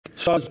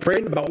So I was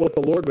praying about what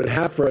the Lord would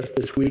have for us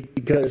this week,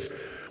 because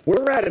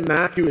where we're at in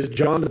Matthew is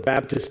John the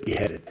Baptist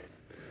beheaded.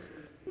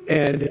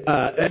 And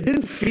it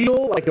didn't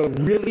feel like a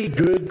really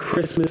good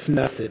Christmas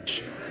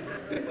message.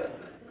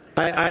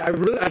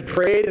 I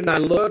prayed and I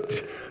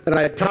looked and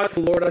I talked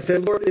to the Lord. I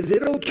said, Lord, is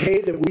it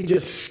okay that we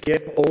just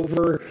skip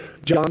over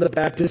John the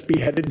Baptist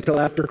beheaded until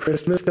after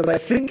Christmas? Because I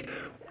think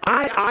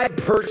I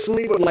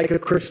personally would like a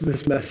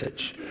Christmas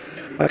message.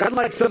 Like, I'd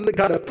like something to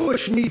kind of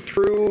push me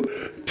through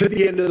to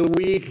the end of the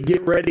week,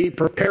 get ready,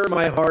 prepare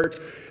my heart.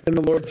 And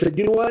the Lord said,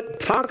 you know what?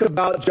 Talk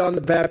about John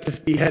the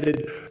Baptist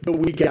beheaded the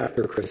week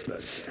after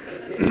Christmas.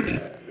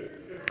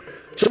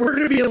 So we're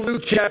going to be in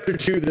Luke chapter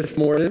 2 this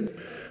morning,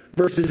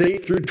 verses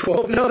 8 through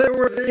 12. Now, there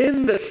were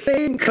in the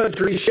same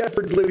country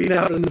shepherds living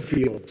out in the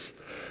fields.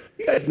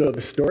 You guys know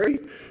the story.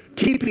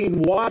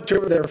 Keeping watch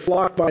over their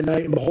flock by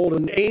night, and behold,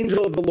 an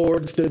angel of the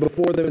Lord stood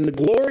before them, and the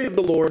glory of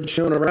the Lord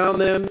shone around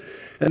them,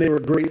 and they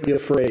were greatly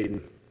afraid.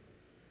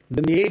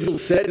 Then the angel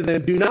said to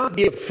them, do not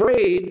be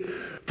afraid,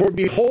 for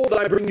behold,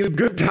 I bring you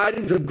good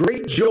tidings of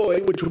great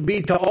joy, which will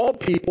be to all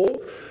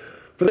people.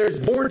 For there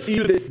is born to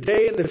you this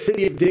day in the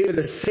city of David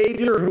a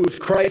Savior, who is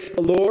Christ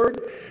the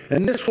Lord.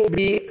 And this will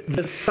be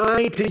the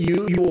sign to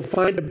you. You will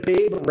find a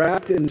babe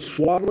wrapped in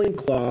swaddling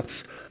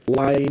cloths,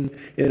 lying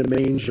in a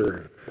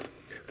manger.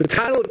 The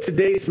title of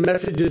today's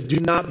message is Do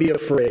Not Be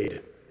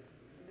Afraid.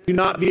 Do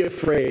not be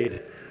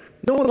afraid.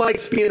 No one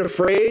likes being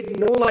afraid.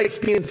 No one likes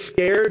being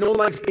scared. No one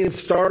likes being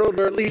startled.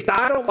 Or at least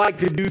I don't like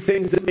to do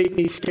things that make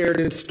me scared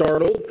and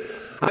startled.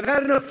 I've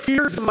had enough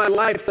fears in my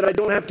life that I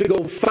don't have to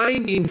go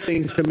finding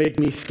things to make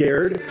me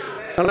scared.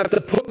 I don't have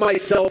to put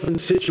myself in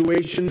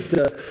situations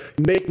to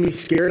make me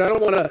scared. I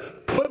don't want to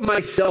put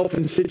myself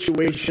in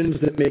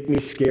situations that make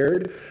me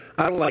scared.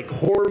 I don't like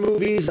horror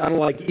movies. I don't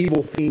like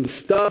evil-themed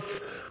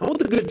stuff. I want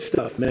the good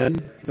stuff,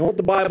 man. I want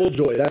the Bible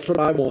joy. That's what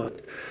I want.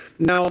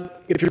 Now,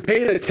 if you're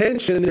paying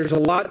attention, there's a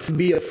lot to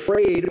be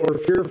afraid or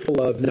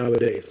fearful of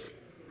nowadays.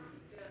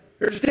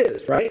 There just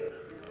is, right?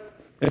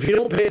 If you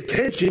don't pay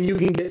attention, you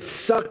can get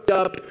sucked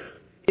up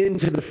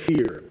into the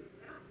fear.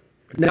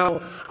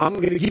 Now, I'm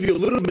going to give you a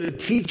little bit of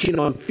teaching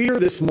on fear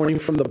this morning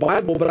from the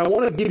Bible, but I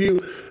want to give you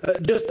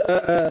just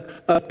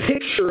a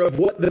picture of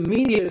what the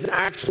media is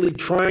actually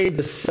trying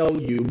to sell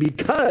you,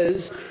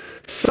 because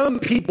some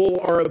people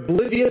are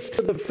oblivious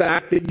to the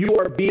fact that you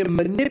are being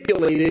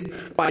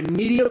manipulated by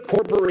media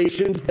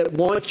corporations that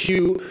want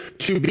you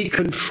to be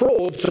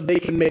controlled so they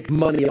can make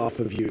money off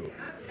of you.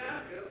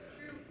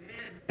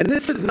 And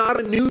this is not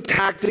a new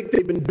tactic.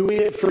 They've been doing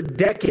it for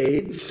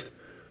decades.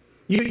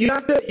 You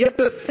have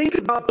to think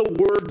about the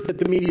words that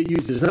the media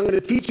uses. And I'm going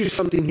to teach you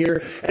something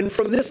here. And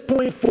from this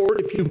point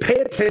forward, if you pay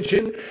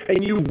attention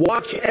and you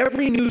watch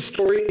every news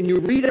story and you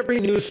read every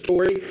news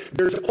story,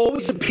 there's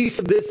always a piece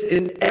of this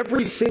in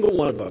every single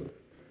one of them.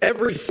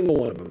 Every single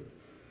one of them.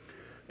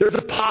 There's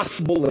a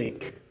possible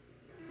link.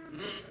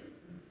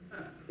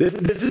 This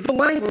is the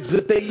language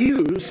that they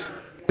use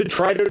to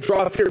try to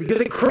draw fear, because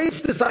it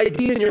creates this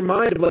idea in your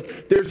mind of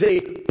like, there's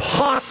a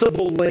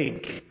possible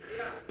link.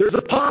 There's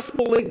a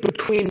possible link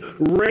between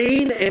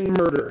rain and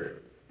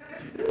murder.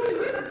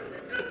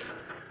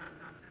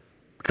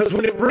 Because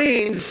when it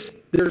rains,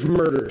 there's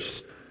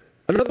murders.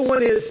 Another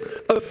one is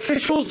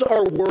officials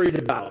are worried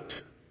about.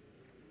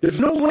 There's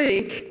no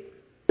link.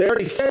 They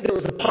already said there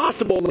was a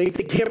possible link.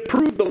 They can't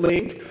prove the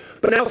link.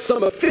 But now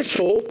some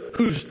official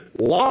who's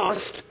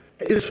lost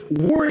is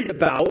worried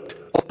about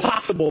a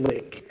possible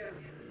link.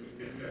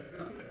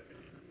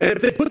 And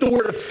if they put the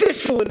word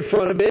official in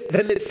front of it,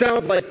 then it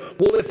sounds like,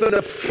 well, if an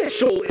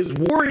official is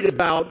worried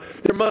about,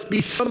 there must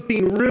be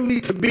something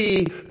really to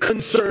be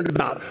concerned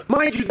about.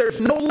 Mind you, there's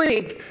no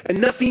link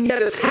and nothing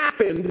yet has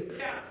happened,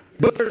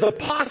 but there's a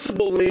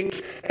possible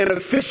link and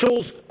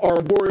officials are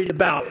worried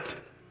about.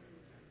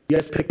 You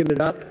guys picking it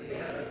up?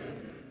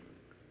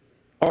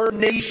 Our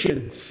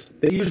nations,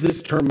 they use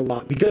this term a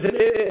lot because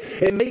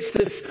it makes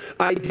this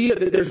idea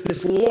that there's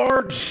this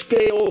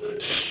large-scale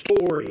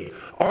story.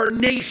 Our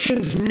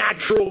nation's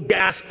natural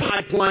gas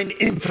pipeline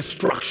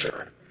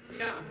infrastructure.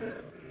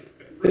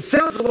 It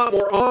sounds a lot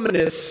more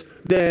ominous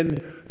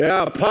than,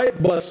 a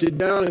pipe busted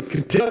down in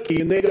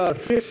Kentucky and they got to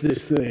fix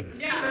this thing.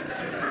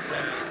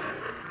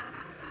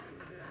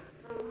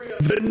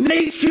 The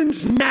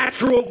nation's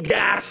natural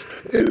gas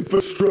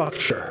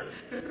infrastructure.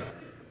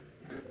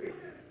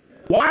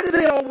 Why do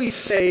they always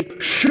say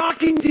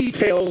shocking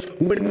details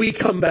when we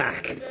come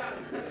back?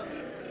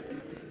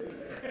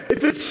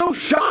 If it's so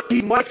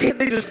shocking, why can't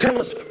they just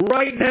tell us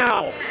right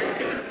now?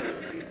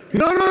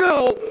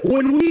 No.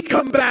 When we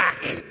come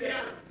back,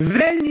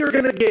 then you're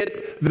going to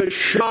get the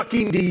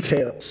shocking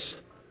details.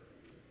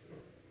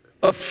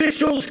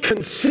 Officials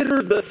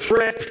consider the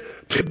threat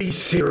to be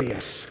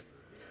serious.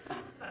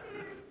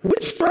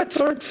 Which threats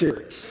aren't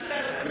serious?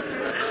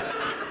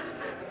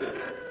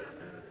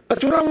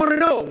 That's what I want to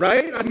know,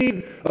 right? I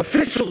mean,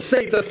 officials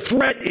say the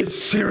threat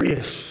is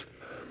serious.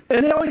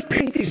 And they always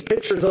paint these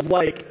pictures of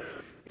like,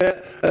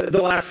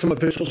 they'll ask some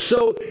officials,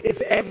 so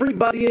if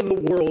everybody in the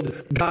world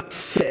got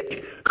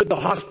sick, could the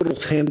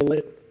hospitals handle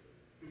it?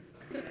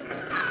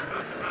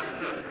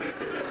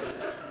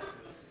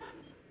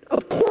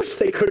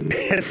 they couldn't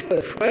handle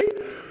it, right?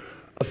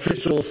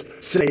 Officials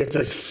say it's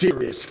a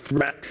serious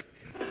threat.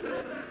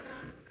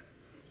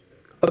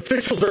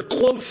 Officials are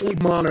closely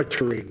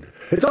monitoring.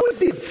 It's always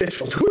the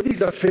officials. Who are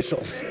these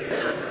officials?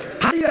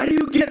 How do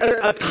you get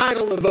a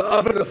title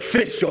of an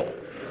official?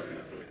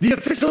 The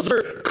officials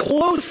are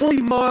closely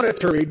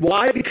monitoring.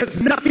 Why? Because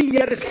nothing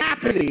yet is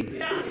happening.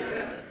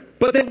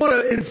 But they want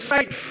to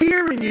incite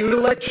fear in you to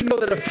let you know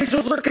that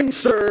officials are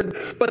concerned,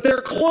 but they're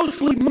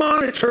closely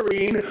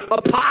monitoring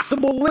a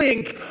possible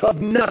link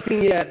of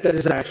nothing yet that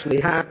is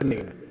actually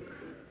happening.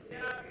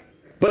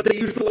 But they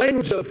use the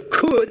language of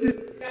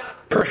could,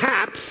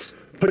 perhaps,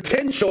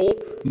 potential,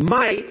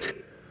 might.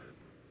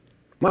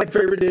 My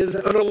favorite is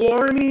an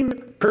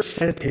alarming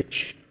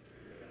percentage.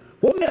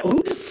 Well,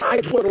 who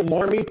decides what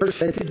alarming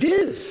percentage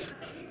is?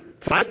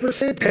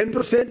 5%,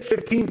 10%,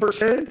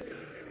 15%?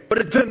 But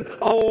it's an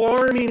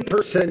alarming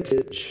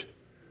percentage.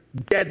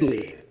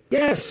 Deadly.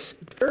 Yes,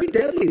 it's very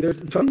deadly.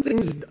 Some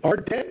things are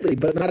deadly,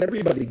 but not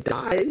everybody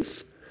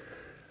dies.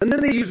 And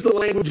then they use the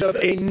language of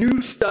a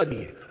new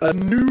study, a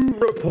new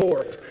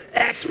report.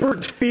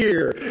 Experts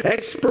fear,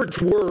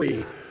 experts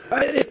worry.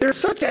 If they're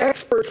such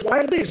experts, why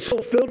are they so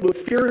filled with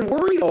fear and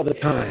worry all the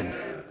time?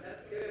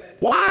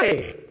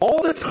 Why?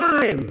 All the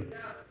time.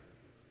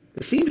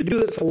 They seem to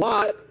do this a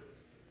lot.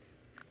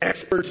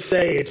 Experts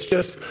say it's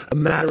just a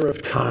matter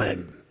of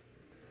time.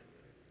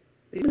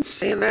 They've been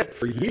saying that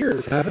for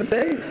years, haven't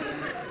they?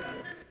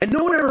 And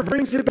no one ever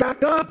brings it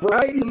back up,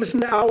 right? You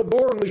listen to Al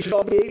Gore and we should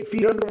all be 8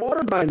 feet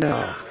underwater by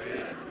now.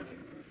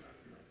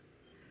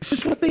 It's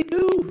just what they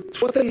do. It's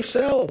what they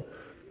sell.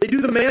 They do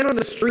the man on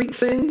the street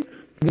thing.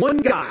 One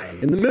guy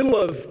in the middle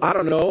of, I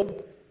don't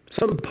know,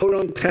 some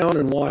podunk town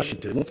in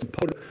Washington. What's the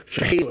podunk?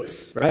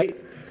 Chehalis, right?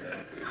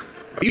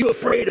 Are you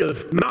afraid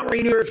of Mount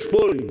Rainier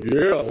exploding?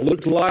 Yeah,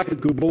 looked like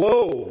it could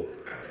blow.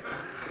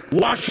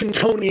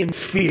 Washingtonians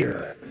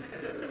fear.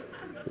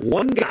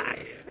 One guy.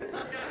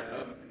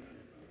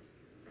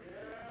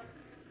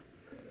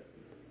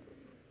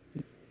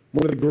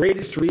 One of the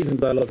greatest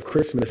reasons I love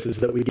Christmas is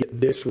that we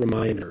get this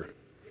reminder.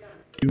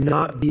 Do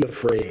not be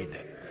afraid.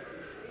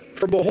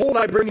 For behold,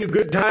 I bring you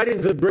good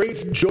tidings of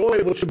great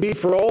joy, which will be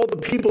for all the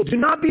people. Do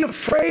not be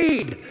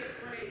afraid.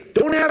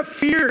 Don't have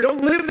fear.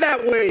 Don't live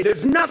that way.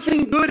 There's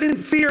nothing good in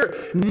fear.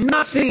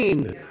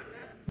 Nothing.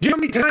 Do you know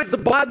how many times the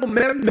Bible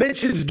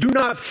mentions do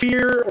not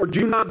fear or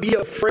do not be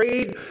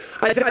afraid?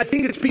 I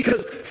think it's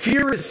because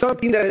fear is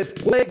something that has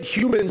plagued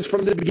humans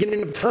from the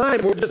beginning of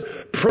time. We're just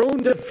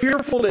prone to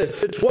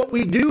fearfulness. It's what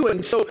we do.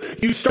 And so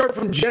you start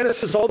from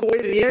Genesis all the way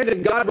to the end,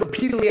 and God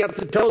repeatedly has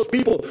to tell his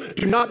people,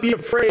 do not be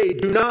afraid,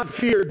 do not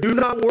fear, do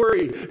not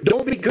worry,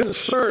 don't be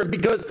concerned.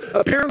 Because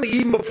apparently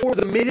even before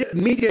the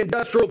media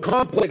industrial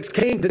complex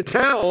came to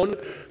town,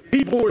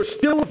 people were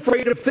still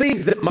afraid of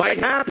things that might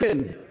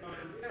happen.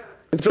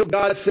 And so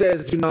God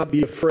says, do not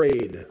be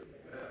afraid.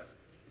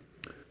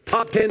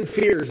 Top 10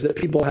 fears that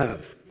people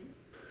have.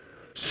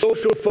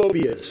 Social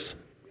phobias,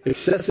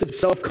 excessive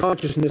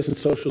self-consciousness in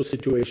social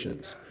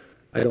situations.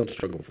 I don't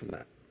struggle from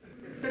that.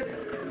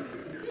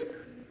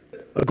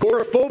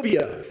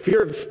 Agoraphobia,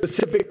 fear of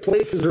specific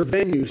places or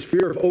venues,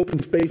 fear of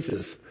open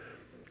spaces.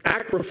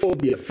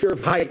 Acrophobia, fear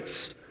of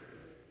heights.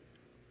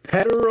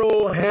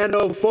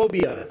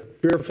 Heterohanophobia,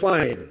 fear of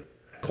flying.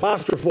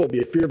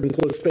 Claustrophobia, fear of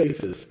enclosed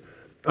spaces.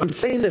 I'm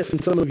saying this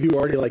and some of you are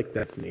already like,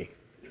 that's me.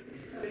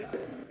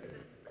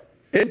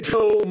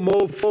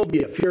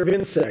 Entomophobia, fear of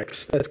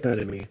insects. That's kind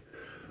of me.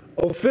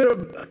 I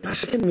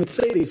can't even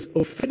say these.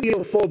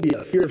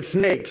 Ophidiophobia, fear of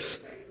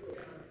snakes.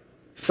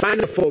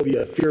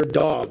 Cynophobia, fear of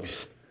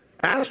dogs.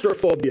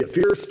 Astrophobia,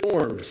 fear of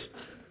storms.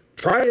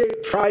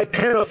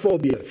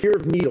 Trypanophobia, fear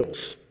of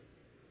needles.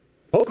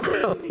 Poke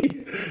around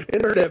the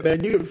internet,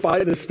 man. You can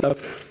find this stuff.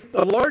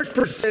 A large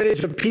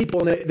percentage of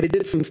people, and they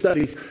did some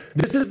studies,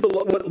 this is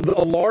what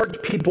a large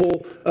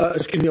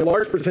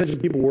percentage of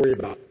people worry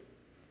about.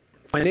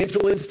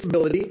 Financial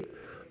instability,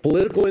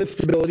 political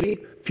instability,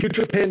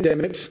 future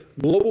pandemics,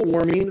 global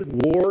warming,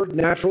 war,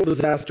 natural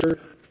disaster,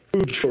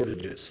 food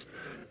shortages.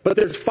 But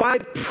there's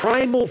 5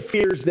 primal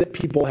fears that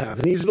people have.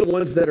 And these are the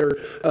ones that are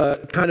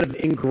kind of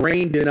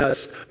ingrained in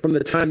us from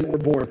the time that we're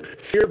born.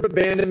 Fear of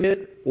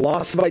abandonment,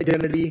 loss of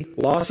identity,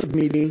 loss of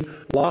meaning,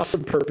 loss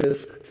of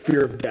purpose,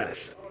 fear of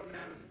death.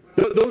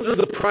 Those are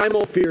the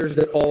primal fears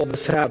that all of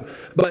us have.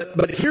 But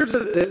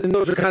and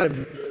those are kind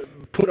of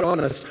put on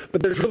us,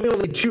 but there's really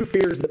only 2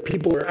 fears that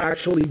people are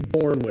actually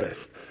born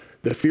with.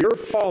 The fear of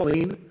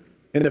falling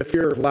and the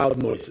fear of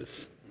loud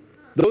noises.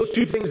 Those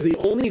 2 things are the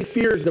only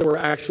fears that we're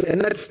actually,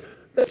 and that's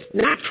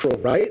natural,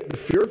 right? The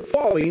fear of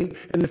falling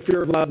and the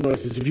fear of loud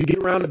noises. If you get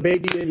around a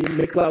baby and you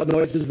make loud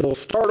noises, they'll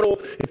startle.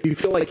 If you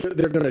feel like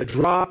they're going to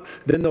drop,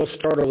 then they'll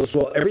startle as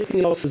well.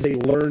 Everything else is a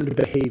learned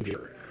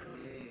behavior.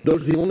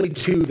 Those are the only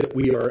 2 that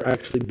we are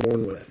actually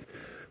born with.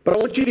 But I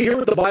want you to hear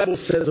what the Bible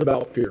says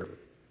about fear.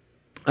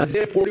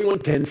 Isaiah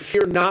 41:10,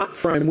 fear not,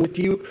 for I am with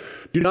you.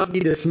 Do not be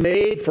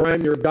dismayed, for I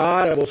am your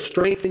God. I will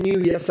strengthen you.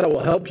 Yes, I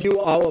will help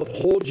you. I'll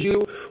uphold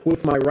you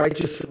with my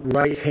righteous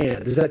right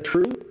hand. Is that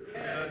true?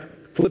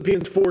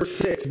 Philippians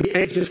 4:6, be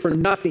anxious for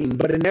nothing,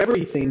 but in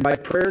everything, by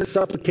prayer and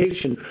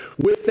supplication,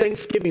 with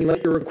thanksgiving,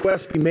 let your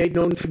requests be made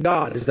known to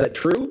God. Is that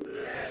true?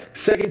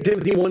 2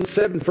 Timothy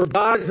 1:7, for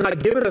God has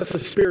not given us a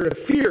spirit of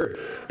fear,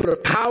 but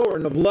of power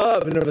and of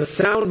love and of a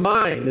sound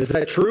mind. Is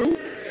that true?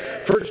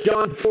 1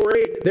 John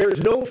 4:8, there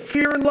is no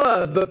fear in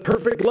love, but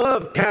perfect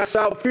love casts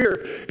out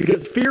fear,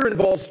 because fear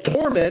involves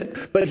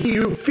torment, but he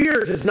who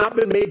fears has not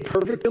been made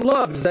perfect in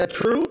love. Is that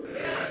true?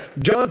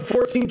 John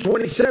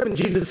 14:27,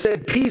 Jesus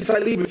said, peace I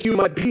leave with you,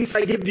 my peace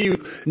I give to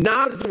you.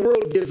 Not as the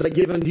world gives I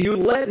give unto you.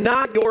 Let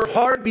not your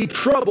heart be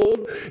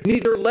troubled,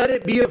 neither let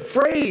it be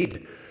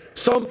afraid.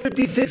 Psalm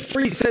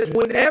 56:3 says,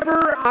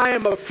 whenever I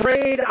am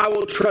afraid, I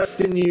will trust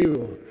in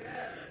you.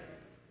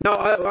 Now,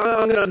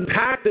 I'm going to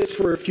unpack this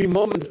for a few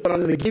moments, but I'm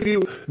going to give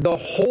you the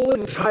whole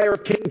entire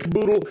kit and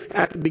caboodle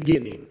at the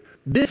beginning.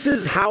 This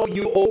is how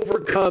you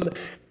overcome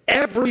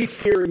every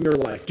fear in your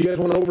life. Do you guys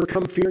want to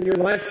overcome fear in your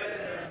life?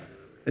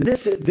 And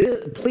this,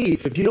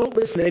 please, if you don't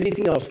listen to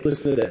anything else,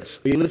 listen to this.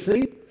 Are you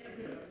listening?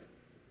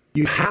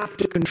 You have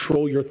to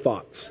control your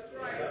thoughts.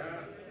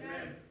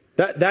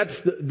 That's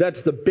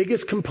the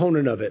biggest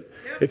component of it.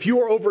 If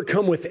you are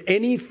overcome with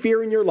any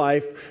fear in your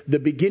life, the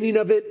beginning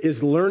of it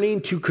is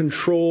learning to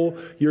control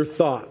your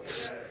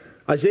thoughts.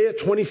 Isaiah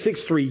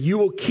 26:3, you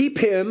will keep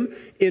him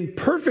in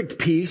perfect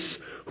peace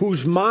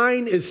whose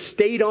mind is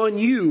stayed on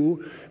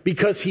you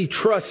because he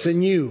trusts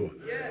in you.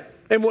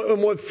 And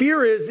what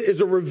fear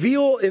is a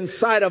reveal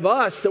inside of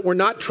us that we're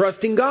not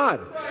trusting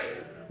God.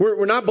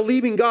 We're not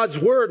believing God's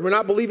word. We're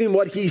not believing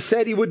what he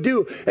said he would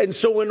do. And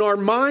so when our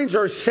minds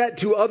are set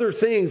to other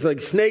things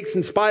like snakes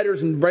and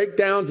spiders and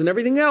breakdowns and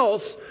everything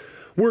else,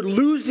 we're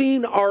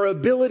losing our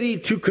ability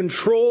to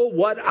control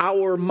what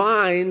our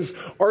minds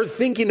are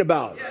thinking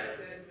about.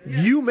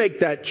 You make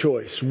that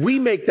choice. We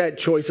make that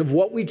choice of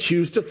what we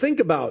choose to think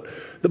about.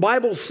 The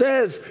Bible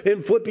says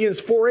in Philippians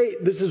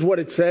 4:8, this is what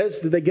it says.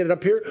 Did they get it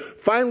up here?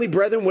 Finally,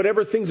 brethren,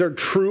 whatever things are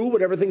true,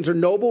 whatever things are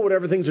noble,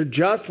 whatever things are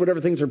just,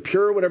 whatever things are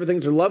pure, whatever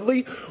things are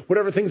lovely,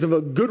 whatever things of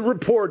a good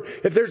report,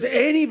 if there's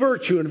any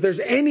virtue and if there's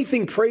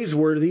anything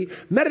praiseworthy,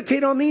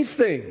 meditate on these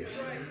things.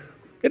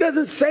 It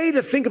doesn't say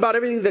to think about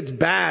everything that's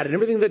bad and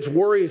everything that's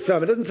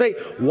worrisome. It doesn't say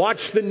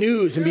watch the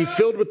news and be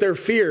filled with their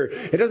fear.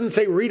 It doesn't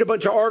say read a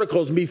bunch of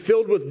articles and be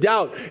filled with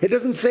doubt. It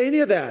doesn't say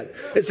any of that.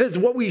 It says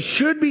what we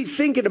should be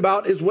thinking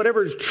about is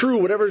whatever is true,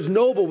 whatever is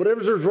noble,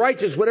 whatever is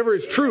righteous, whatever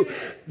is true.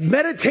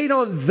 Meditate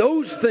on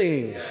those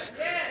things.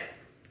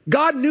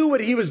 God knew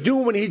what he was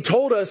doing when he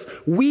told us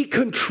we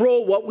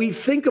control what we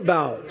think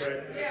about.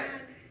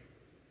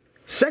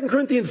 2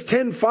 Corinthians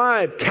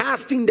 10:5,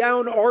 casting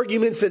down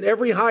arguments and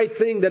every high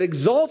thing that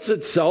exalts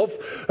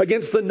itself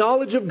against the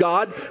knowledge of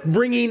God,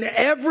 bringing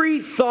every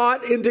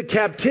thought into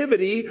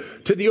captivity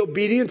to the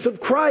obedience of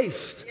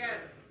Christ. Yes.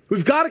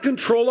 We've got to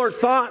control our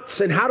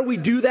thoughts. And how do we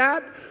do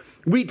that?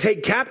 We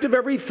take captive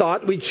every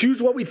thought, we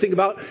choose what we think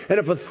about, and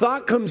if a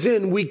thought comes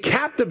in, we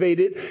captivate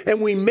it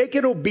and we make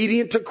it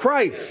obedient to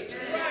Christ.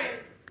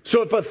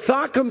 So if a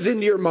thought comes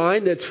into your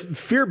mind that's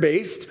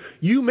fear-based,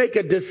 you make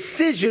a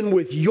decision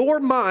with your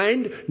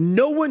mind.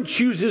 No one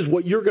chooses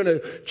what you're going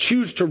to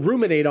choose to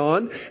ruminate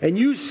on. And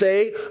you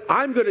say,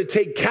 I'm going to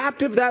take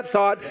captive that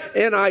thought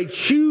and I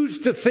choose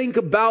to think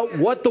about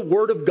what the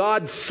Word of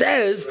God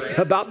says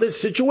about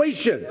this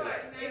situation.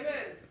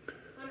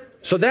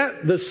 So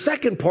that the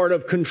second part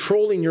of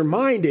controlling your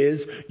mind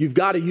is you've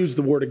got to use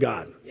the Word of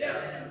God.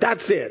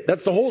 That's it.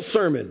 That's the whole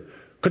sermon.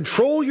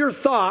 Control your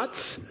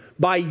thoughts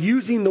by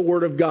using the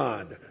Word of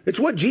God. It's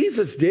what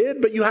Jesus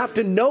did, but you have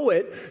to know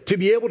it to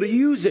be able to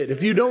use it.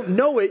 If you don't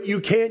know it, you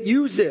can't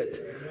use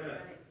it.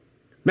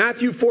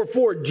 Matthew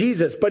 4:4,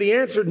 Jesus, but he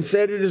answered and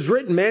said, it is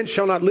written, man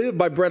shall not live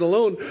by bread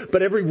alone,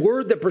 but every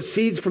word that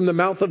proceeds from the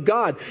mouth of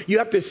God. You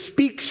have to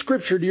speak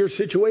Scripture to your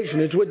situation.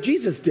 It's what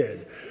Jesus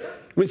did.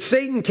 When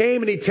Satan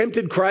came and he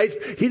tempted Christ,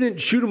 he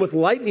didn't shoot him with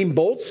lightning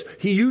bolts.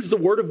 He used the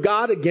Word of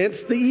God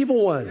against the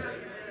evil one.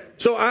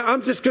 So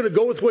I'm just going to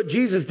go with what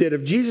Jesus did.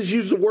 If Jesus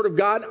used the Word of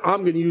God,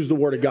 I'm going to use the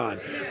Word of God.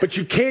 But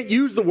you can't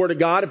use the Word of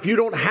God if you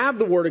don't have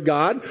the Word of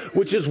God,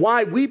 which is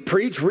why we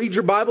preach, read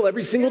your Bible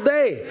every single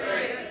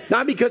day.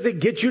 Not because it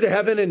gets you to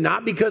heaven and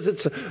not because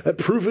it's a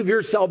proof of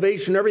your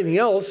salvation and everything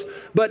else,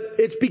 but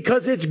it's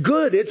because it's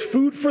good. It's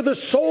food for the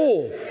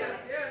soul.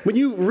 When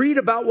you read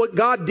about what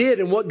God did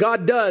and what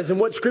God does and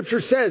what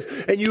Scripture says,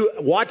 and you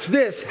watch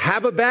this,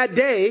 have a bad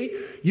day,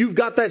 you've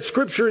got that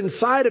Scripture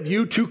inside of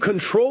you to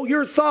control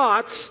your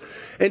thoughts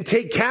and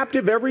take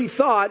captive every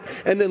thought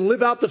and then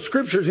live out the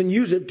Scriptures and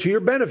use it to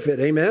your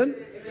benefit. Amen?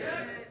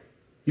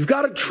 You've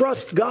got to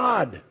trust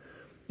God.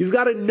 You've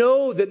got to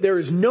know that there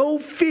is no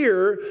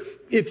fear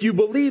if you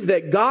believe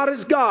that God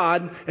is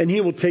God and He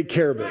will take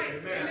care of it.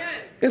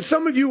 And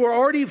some of you are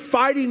already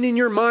fighting in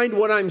your mind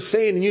what I'm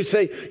saying. And you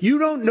say, you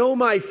don't know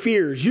my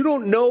fears. You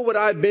don't know what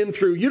I've been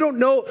through. You don't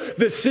know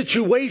the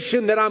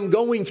situation that I'm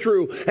going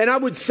through. And I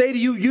would say to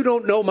you, you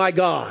don't know my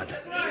God.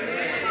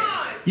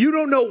 You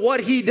don't know what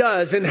he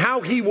does and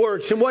how he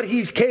works and what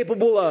he's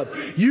capable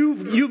of.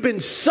 You've been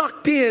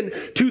sucked in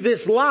to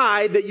this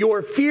lie that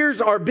your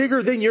fears are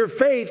bigger than your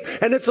faith,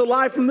 and it's a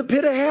lie from the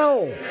pit of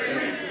hell.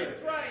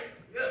 That's right.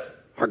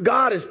 Our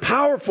God is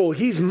powerful.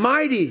 He's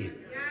mighty.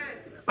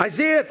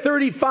 Isaiah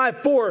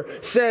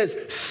 35:4 says,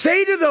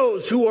 say to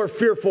those who are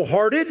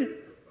fearful-hearted,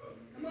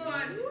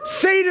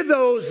 say to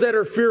those that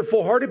are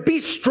fearful-hearted, be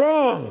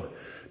strong.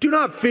 Do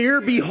not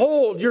fear.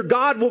 Behold, your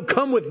God will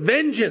come with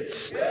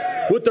vengeance.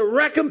 With the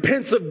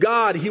recompense of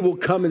God, he will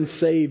come and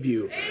save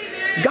you.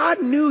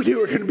 God knew you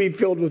were going to be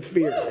filled with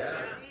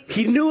fear.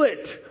 He knew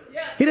it.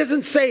 He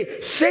doesn't say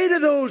to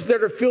those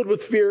that are filled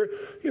with fear,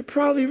 you're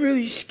probably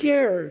really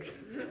scared.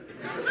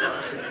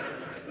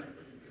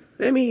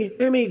 Let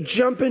me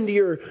jump into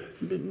your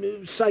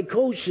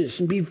psychosis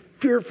and be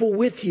fearful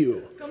with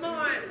you. Come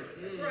on.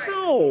 That's right.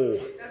 No.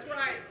 That's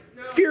right.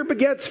 No. Fear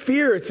begets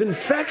fear. It's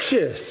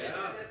infectious. That's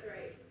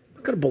right. I'm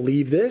not going to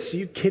believe this. Are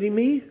you kidding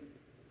me?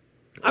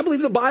 I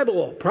believe the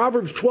Bible.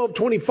 Proverbs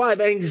 12:25.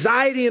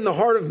 Anxiety in the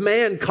heart of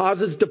man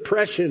causes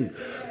depression,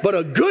 but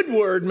a good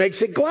word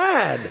makes it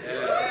glad.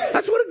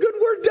 That's what a good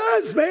word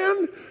does,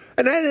 man.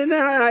 And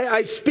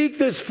I speak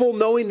this full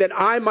knowing that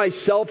I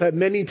myself have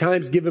many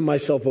times given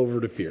myself over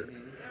to fear.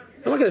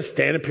 I'm not going to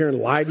stand up here and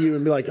lie to you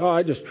and be like,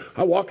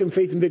 I walk in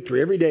faith and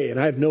victory every day and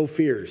I have no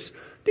fears.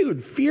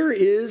 Dude, fear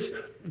is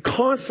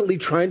constantly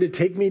trying to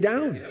take me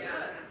down.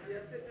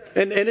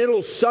 And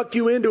it'll suck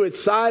you into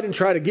its side and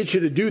try to get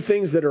you to do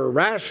things that are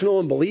irrational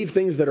and believe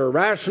things that are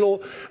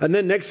irrational. And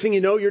then next thing you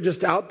know, you're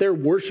just out there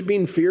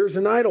worshiping fear as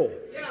an idol.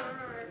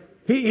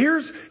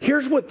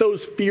 Here's what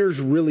those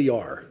fears really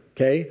are,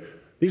 okay?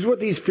 These are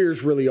what these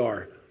fears really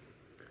are.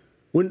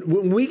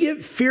 When we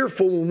get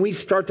fearful, when we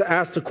start to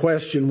ask the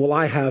question, will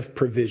I have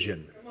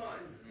provision?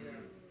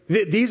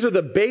 These are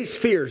the base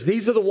fears.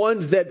 These are the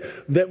ones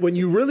that when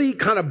you really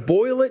kind of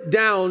boil it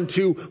down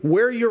to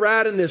where you're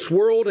at in this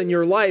world and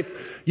your life,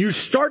 you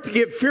start to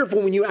get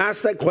fearful when you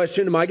ask that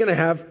question, am I going to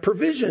have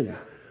provision?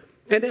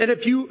 And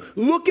if you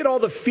look at all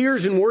the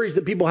fears and worries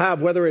that people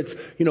have, whether it's,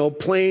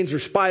 planes or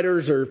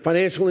spiders or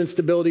financial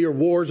instability or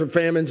wars or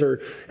famines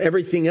or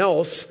everything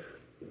else,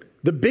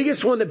 the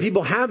biggest one that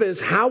people have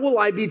is, how will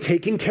I be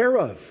taken care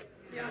of?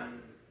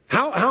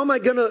 Where am I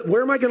going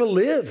to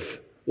live?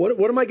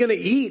 What am I going to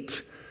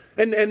eat?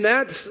 And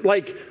that's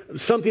like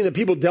something that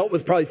people dealt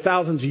with probably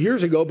thousands of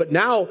years ago, but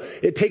now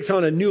it takes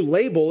on a new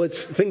label.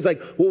 It's things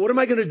like, well, what am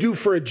I going to do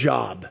for a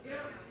job?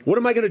 What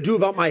am I going to do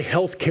about my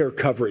health care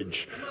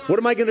coverage? What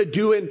am I going to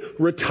do in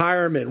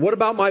retirement? What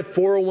about my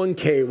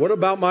 401k? What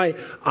about my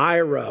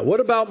IRA? What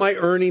about my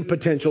earning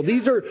potential?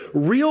 These are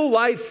real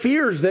life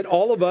fears that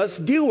all of us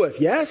deal with.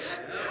 Yes?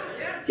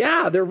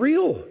 Yeah, they're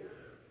real.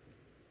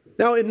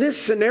 Now, in this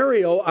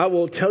scenario, I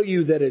will tell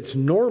you that it's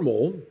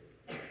normal,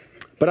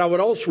 but I would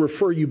also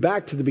refer you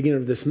back to the beginning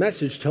of this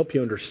message to help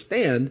you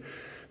understand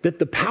that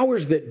the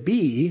powers that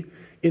be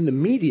in the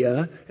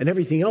media and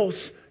everything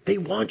else, they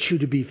want you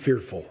to be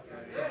fearful.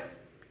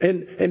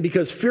 And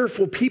because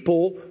fearful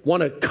people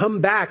want to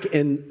come back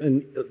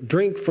and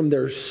drink from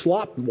their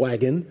slop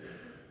wagon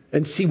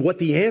and see what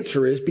the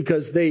answer is,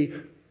 because they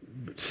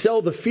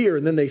sell the fear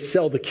and then they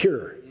sell the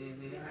cure.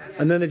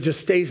 And then it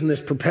just stays in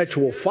this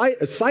perpetual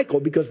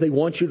cycle because they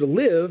want you to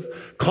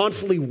live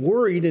constantly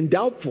worried and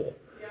doubtful.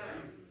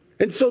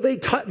 And so they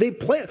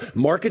plan.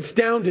 Market's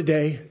down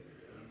today.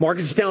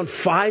 Market's down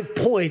 5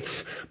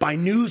 points by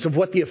news of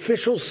what the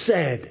officials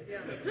said.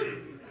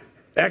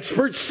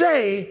 Experts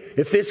say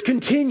if this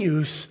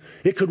continues,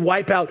 it could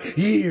wipe out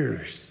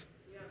years.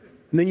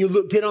 And then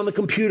you get on the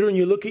computer and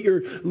you look at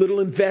your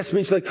little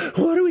investments like,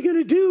 what are we going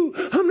to do?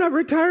 I'm not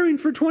retiring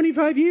for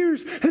 25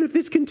 years. And if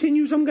this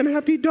continues, I'm going to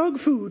have to eat dog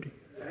food.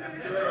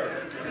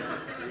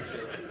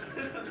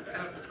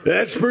 The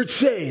experts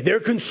say they're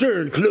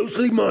concerned,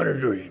 closely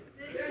monitoring.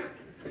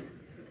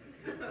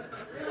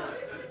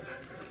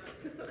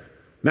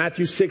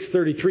 Matthew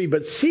 6:33,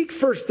 but seek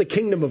first the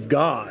kingdom of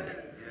God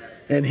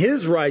and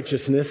his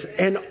righteousness,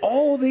 and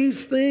all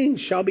these things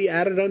shall be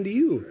added unto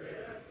you.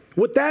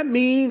 What that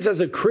means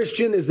as a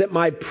Christian is that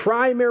my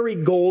primary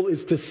goal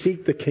is to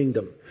seek the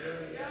kingdom.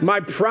 My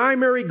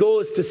primary goal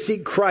is to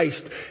seek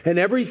Christ, and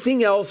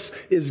everything else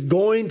is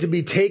going to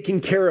be taken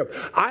care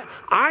of.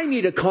 I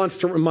need a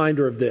constant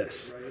reminder of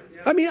this.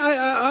 I mean,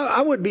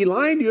 I would be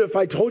lying to you if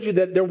I told you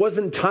that there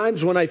wasn't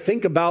times when I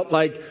think about,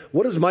 like,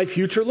 what does my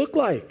future look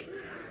like?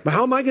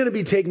 How am I going to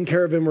be taken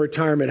care of in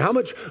retirement? How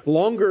much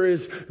longer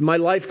is my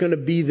life going to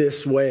be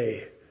this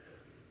way?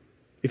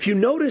 If you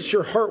notice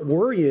your heart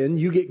worrying,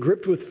 you get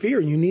gripped with fear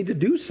and you need to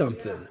do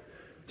something.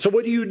 So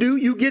what do?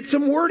 You get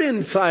some word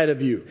inside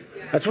of you.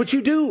 That's what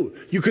you do.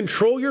 You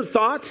control your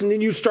thoughts and then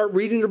you start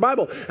reading your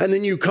Bible. And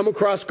then you come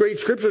across great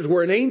scriptures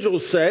where an angel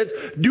says,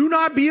 do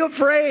not be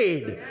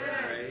afraid.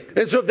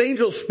 And so if the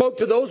angel spoke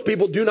to those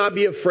people, do not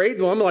be afraid.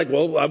 Well, I'm like,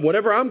 well,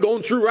 whatever I'm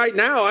going through right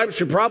now, I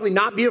should probably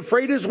not be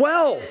afraid as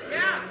well.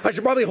 I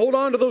should probably hold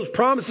on to those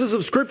promises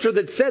of Scripture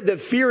that said that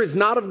fear is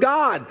not of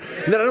God.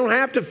 And that I don't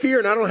have to fear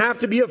and I don't have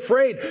to be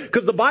afraid.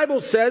 Because the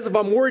Bible says if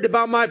I'm worried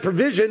about my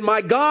provision,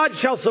 my God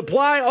shall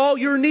supply all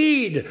your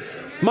need.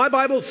 My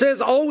Bible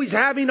says always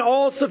having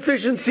all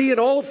sufficiency in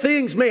all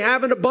things may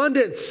have an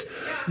abundance.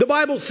 The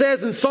Bible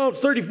says in Psalms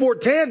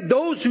 34:10,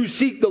 those who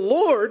seek the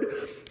Lord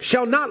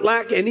shall not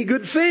lack any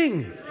good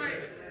thing.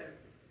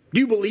 Do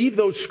you believe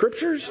those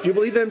scriptures? Do you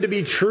believe them to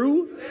be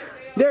true?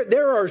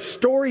 There are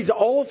stories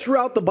all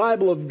throughout the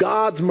Bible of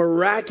God's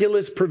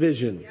miraculous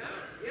provision.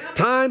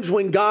 Times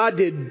when God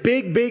did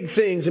big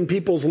things in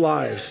people's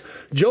lives.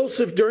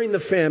 Joseph during the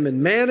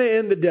famine, manna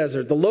in the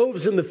desert, the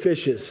loaves and the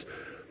fishes.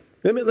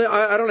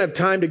 I don't have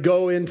time to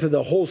go into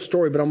the whole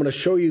story, but I'm going to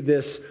show you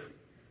this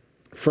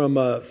from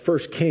 1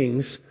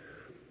 Kings.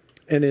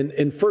 And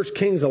in 1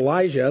 Kings,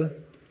 Elijah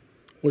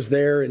was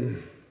there,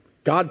 and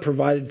God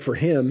provided for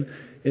him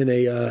in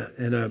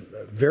a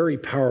very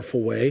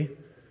powerful way.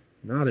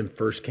 Not in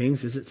 1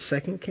 Kings. Is it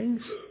 2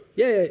 Kings?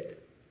 Yeah.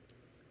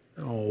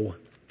 Oh,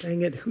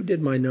 dang it. Who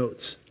did my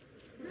notes?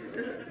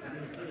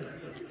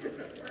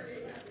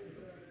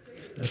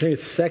 I think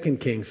it's 2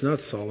 Kings,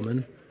 not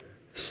Solomon.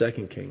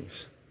 2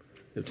 Kings.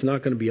 It's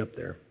not going to be up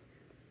there.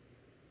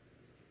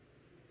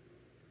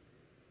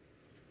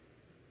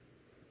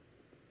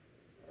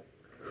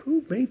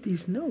 Who made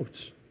these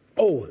notes?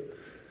 Oh,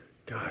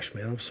 gosh,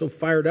 man, I'm so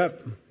fired up.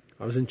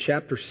 I was in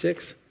chapter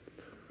 6.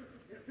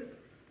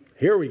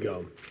 Here we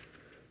go.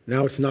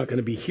 Now it's not going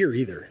to be here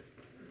either.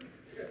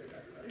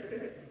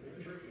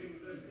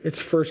 It's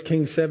 1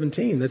 Kings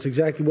 17. That's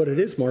exactly what it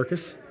is,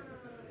 Marcus.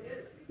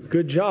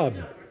 Good job.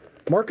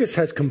 Marcus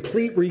has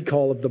complete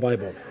recall of the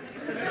Bible.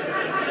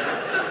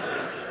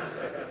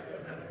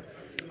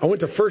 I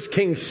went to 1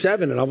 Kings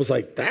 7 and I was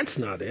like, that's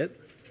not it.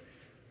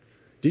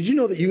 Did you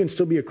know that you can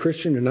still be a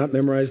Christian and not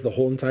memorize the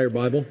whole entire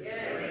Bible?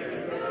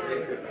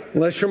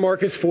 Unless you're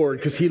Marcus Ford,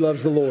 because he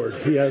loves the Lord.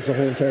 He has the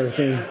whole entire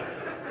thing.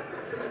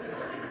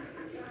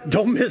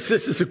 Don't miss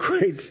this. It's a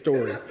great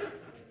story.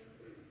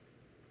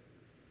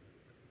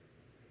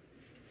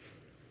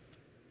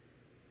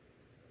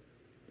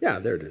 Yeah,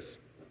 there it is.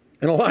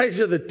 And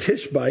Elijah the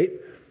Tishbite,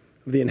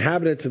 the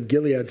inhabitants of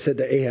Gilead, said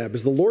to Ahab,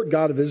 as the Lord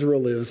God of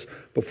Israel lives,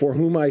 before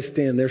whom I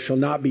stand, there shall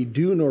not be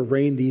dew nor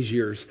rain these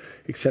years,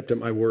 except at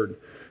my word.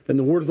 Then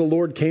the word of the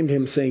Lord came to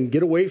him, saying,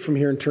 get away from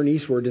here and turn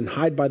eastward and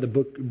hide by the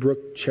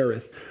brook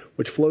Cherith,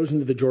 which flows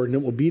into the Jordan.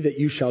 It will be that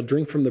you shall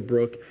drink from the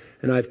brook,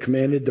 and I have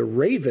commanded the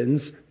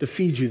ravens to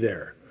feed you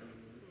there.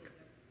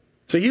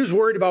 So he was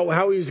worried about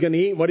how he was going to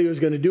eat, what he was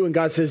going to do, and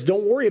God says,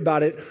 don't worry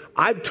about it.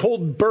 I've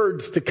told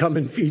birds to come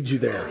and feed you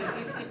there.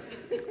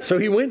 So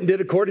he went and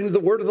did according to the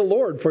word of the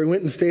Lord, for he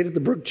went and stayed at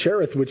the brook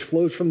Cherith, which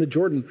flows from the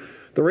Jordan.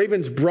 The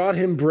ravens brought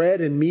him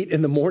bread and meat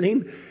in the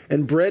morning,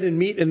 and bread and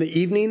meat in the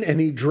evening, and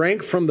he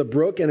drank from the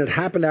brook. And it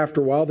happened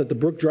after a while that the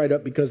brook dried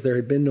up because there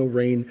had been no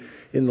rain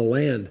in the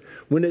land.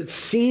 When it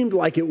seemed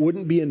like it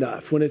wouldn't be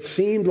enough, when it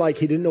seemed like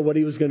he didn't know what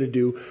he was going to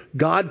do,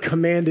 God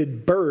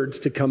commanded birds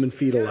to come and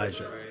feed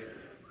Elijah.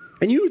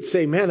 And you would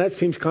say, man, that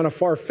seems kind of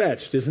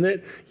far-fetched, isn't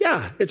it?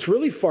 Yeah, it's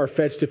really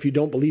far-fetched if you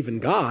don't believe in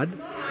God.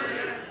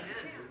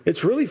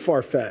 It's really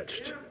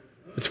far-fetched.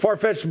 It's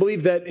far-fetched to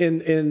believe that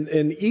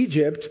in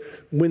Egypt,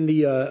 when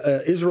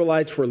the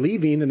Israelites were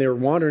leaving and they were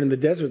wandering in the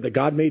desert, that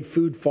God made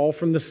food fall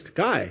from the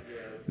sky.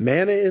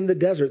 Manna in the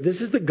desert. This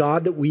is the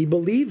God that we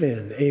believe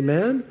in.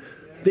 Amen?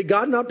 Did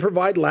God not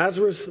provide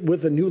Lazarus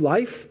with a new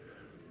life?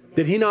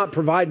 Did he not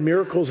provide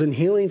miracles and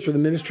healing through the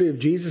ministry of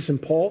Jesus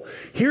and Paul?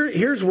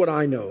 Here's what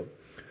I know.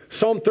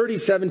 Psalm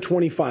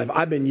 37:25.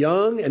 I've been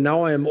young and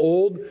now I am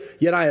old,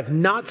 yet I have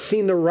not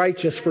seen the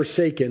righteous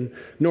forsaken,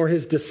 nor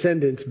his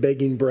descendants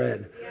begging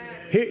bread.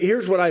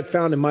 Here's what I've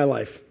found in my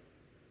life.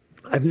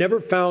 I've never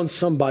found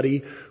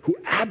somebody who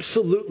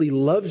absolutely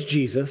loves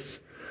Jesus,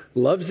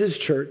 loves his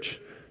church,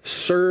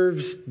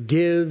 serves,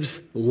 gives,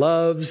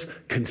 loves,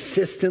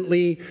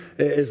 consistently,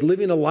 is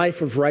living a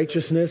life of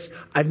righteousness.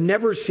 I've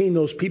never seen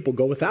those people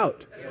go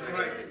without.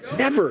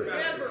 Never.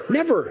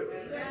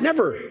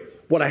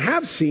 What I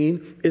have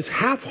seen is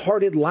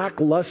half-hearted,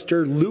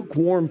 lackluster,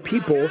 lukewarm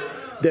people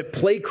that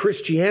play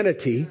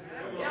Christianity,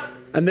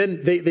 and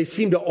then they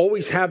seem to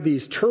always have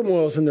these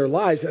turmoils in their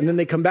lives, and then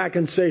they come back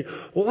and say,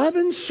 well, I've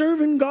been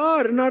serving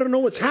God, and I don't know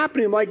what's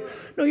happening. I'm like,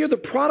 no, you're the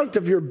product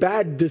of your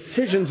bad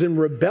decisions and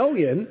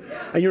rebellion,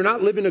 and you're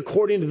not living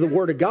according to the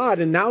Word of God,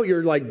 and now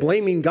you're like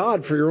blaming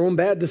God for your own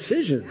bad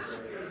decisions.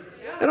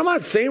 And I'm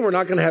not saying we're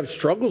not going to have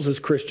struggles as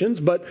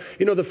Christians, but,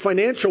 the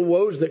financial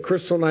woes that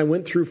Crystal and I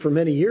went through for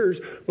many years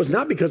was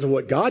not because of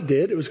what God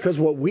did. It was because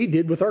of what we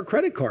did with our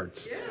credit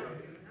cards.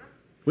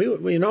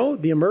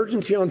 The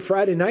emergency on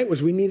Friday night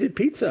was we needed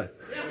pizza.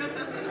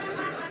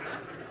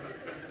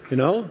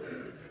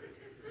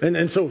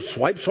 And so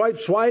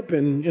swipe,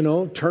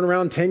 and turn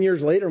around 10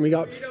 years later, and we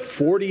got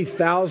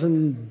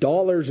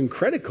 $40,000 in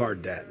credit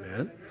card debt,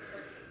 man.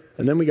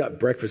 And then we got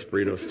breakfast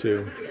burritos,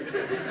 too.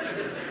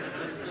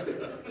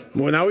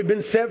 Well, now we've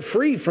been set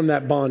free from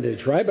that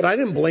bondage, right? But I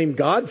didn't blame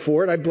God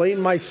for it. I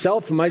blamed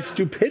myself and my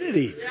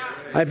stupidity.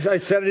 I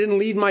said I didn't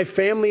lead my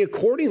family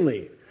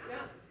accordingly.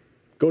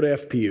 Go to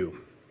FPU.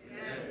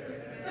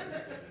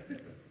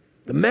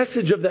 The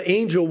message of the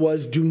angel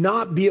was, do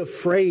not be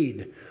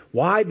afraid.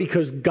 Why?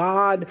 Because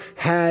God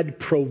had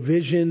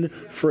provision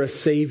for a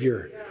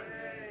Savior.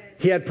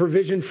 He had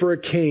provision for a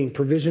king,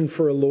 provision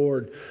for a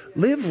Lord.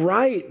 Live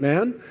right,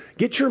 man.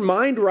 Get your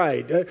mind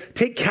right.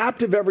 Take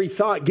captive every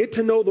thought. Get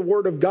to know the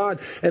Word of God.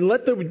 And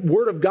let the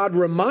Word of God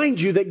remind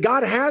you that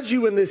God has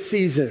you in this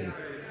season.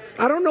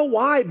 I don't know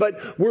why,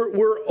 but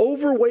we're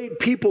overweight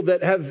people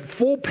that have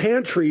full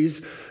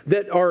pantries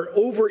that are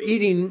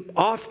overeating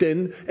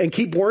often and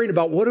keep worrying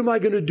about what am I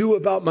going to do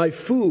about my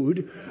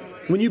food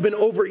when you've been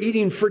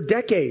overeating for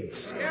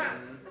decades.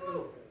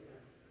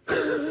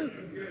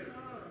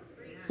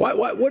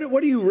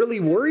 What are you really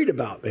worried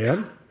about,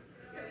 man?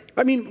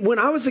 I mean, when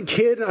I was a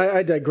kid,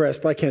 I digress,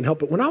 but I can't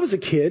help it. When I was a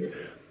kid,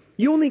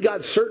 you only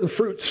got certain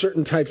fruits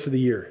certain types of the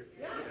year.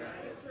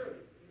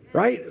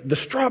 Right? The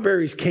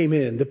strawberries came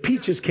in, the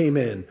peaches came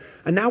in.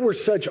 And now we're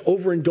such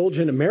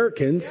overindulgent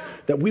Americans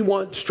that we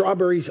want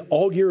strawberries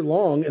all year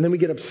long, and then we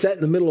get upset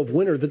in the middle of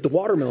winter that the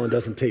watermelon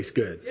doesn't taste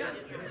good.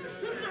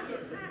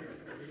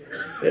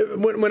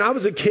 When I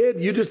was a kid,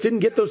 you just didn't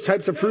get those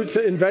types of fruits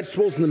and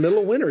vegetables in the middle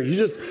of winter.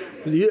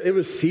 It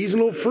was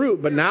seasonal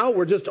fruit, but now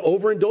we're just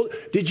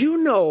overindulgent. Did you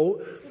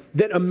know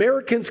that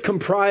Americans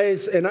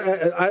comprise, and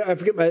I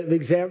forget the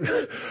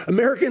example,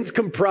 Americans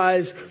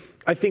comprise,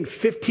 I think,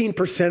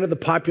 15% of the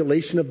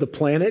population of the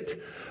planet,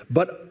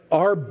 but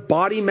our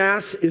body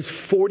mass is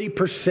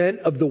 40%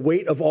 of the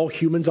weight of all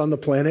humans on the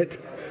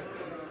planet?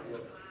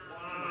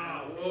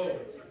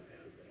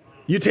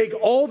 You take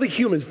all the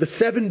humans, the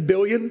 7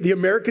 billion, the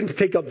Americans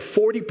take up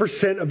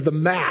 40% of the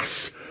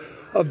mass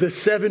of the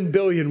 7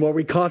 billion, while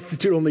we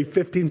constitute only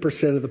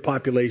 15% of the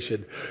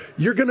population.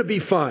 You're going to be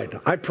fine.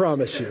 I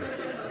promise you.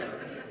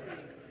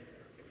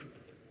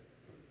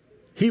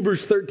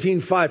 Hebrews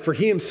 13:5, for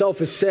he himself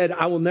has said,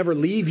 I will never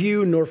leave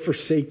you nor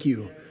forsake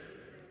you.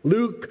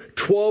 Luke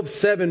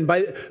 12:7,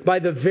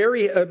 but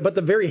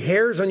the very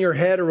hairs on your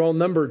head are all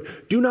numbered.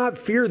 Do not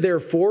fear,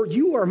 therefore,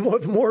 you are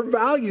of more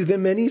value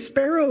than many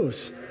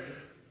sparrows.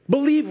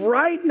 Believe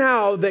right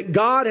now that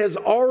God has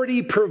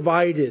already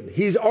provided.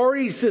 He's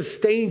already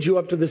sustained you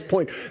up to this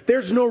point.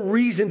 There's no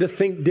reason to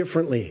think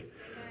differently.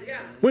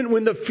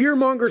 When the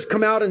fearmongers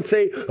come out and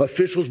say,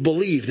 officials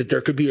believe that there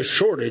could be a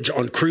shortage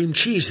on cream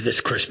cheese this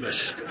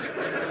Christmas.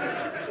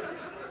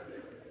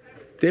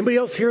 Did anybody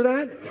else hear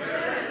that?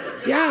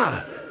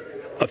 Yeah.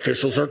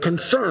 Officials are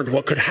concerned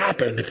what could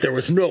happen if there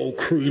was no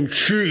cream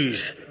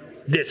cheese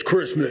this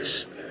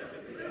Christmas.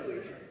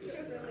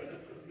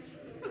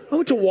 I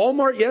went to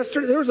Walmart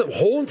yesterday. There was a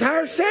whole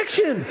entire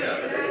section.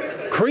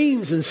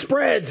 Creams and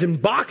spreads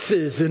and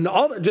boxes and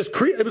all that.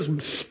 It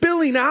was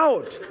spilling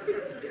out.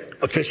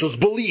 Officials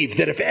believe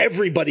that if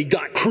everybody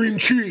got cream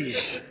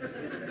cheese.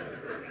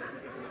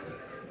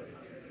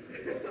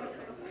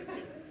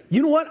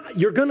 You know what?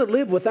 You're going to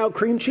live without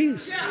cream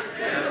cheese.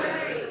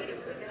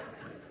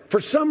 For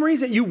some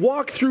reason, you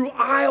walk through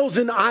aisles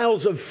and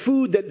aisles of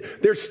food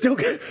that there's still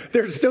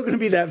going to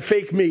be that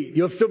fake meat.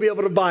 You'll still be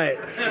able to buy it.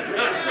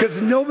 Because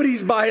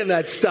nobody's buying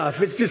that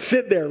stuff. It's just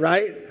sitting there,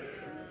 right?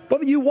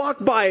 But you walk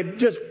by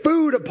just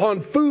food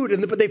upon food,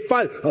 but they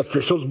find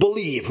officials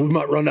believe we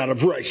might run out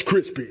of Rice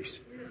Krispies.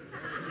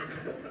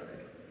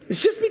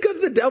 It's just because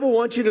the devil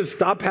wants you to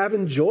stop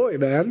having joy,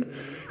 man.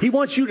 He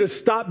wants you to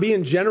stop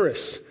being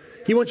generous.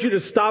 He wants you to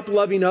stop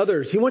loving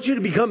others. He wants you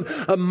to become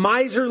a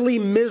miserly,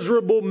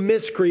 miserable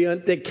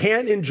miscreant that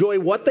can't enjoy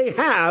what they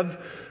have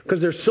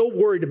because they're so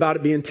worried about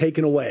it being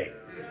taken away.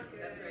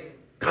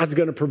 God's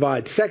going to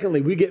provide.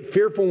 Secondly, we get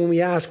fearful when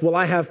we ask, will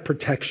I have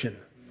protection?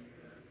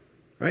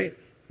 Right?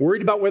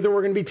 Worried about whether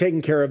we're going to be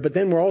taken care of, but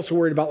then we're also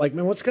worried about,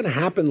 what's going to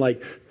happen,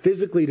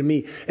 physically to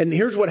me? And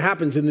here's what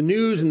happens in the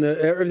news and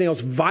everything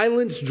else.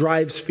 Violence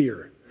drives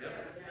fear.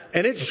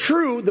 And it's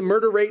true, the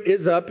murder rate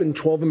is up in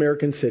 12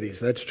 American cities.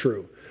 That's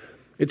true.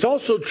 It's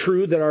also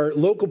true that our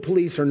local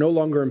police are no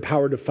longer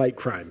empowered to fight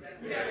crime.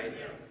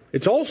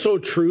 It's also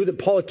true that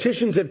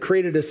politicians have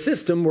created a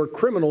system where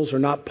criminals are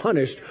not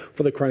punished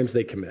for the crimes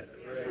they commit.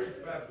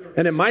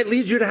 And it might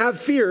lead you to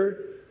have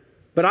fear,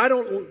 but I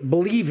don't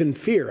believe in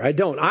fear. I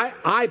don't.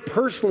 I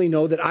personally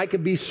know that I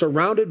could be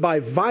surrounded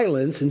by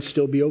violence and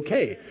still be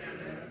okay.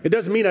 It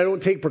doesn't mean I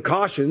don't take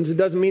precautions. It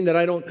doesn't mean that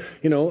I don't,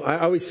 I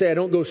always say I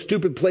don't go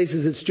stupid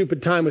places at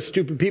stupid time with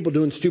stupid people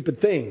doing stupid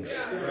things.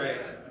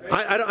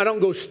 I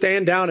don't go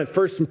stand down at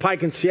First and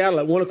Pike in Seattle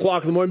at 1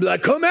 o'clock in the morning and be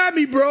like, come at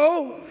me,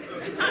 bro.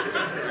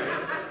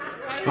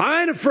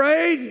 I ain't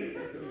afraid.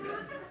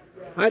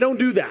 I don't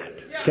do that.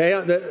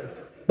 Okay?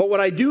 But what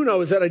I do know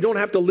is that I don't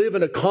have to live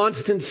in a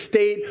constant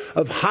state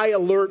of high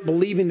alert,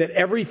 believing that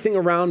everything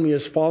around me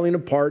is falling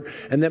apart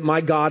and that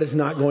my God is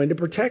not going to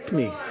protect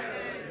me.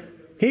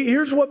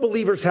 Here's what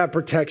believers have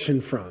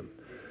protection from.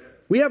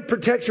 We have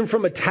protection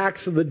from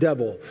attacks of the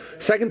devil.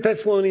 2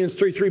 Thessalonians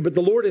 3:3, but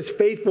the Lord is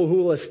faithful who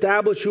will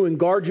establish you and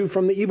guard you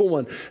from the evil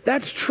one.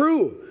 That's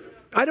true.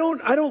 I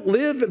don't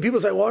live, and people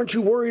say, well, aren't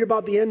you worried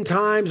about the end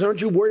times?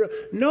 Aren't you worried?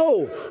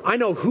 No, I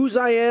know whose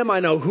I am.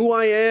 I know who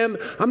I am.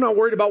 I'm not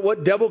worried about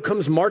what devil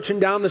comes marching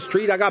down the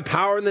street. I got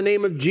power in the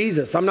name of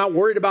Jesus. I'm not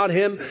worried about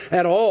him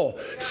at all.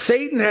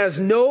 Satan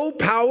has no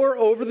power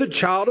over the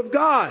child of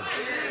God.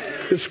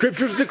 The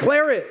scriptures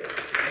declare it.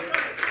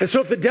 And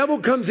so if the devil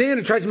comes in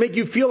and tries to make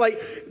you feel like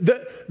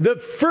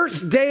the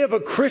first day of a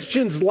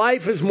Christian's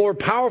life is more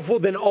powerful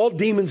than all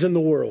demons in the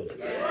world.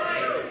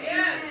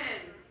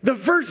 The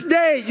first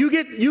day you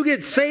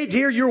get saved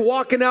here, you're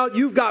walking out,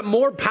 you've got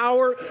more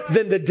power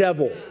than the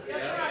devil.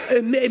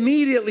 And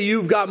immediately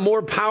you've got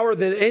more power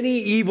than any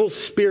evil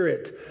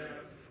spirit.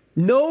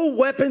 No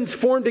weapons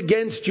formed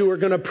against you are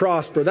going to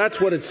prosper.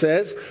 That's what it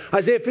says.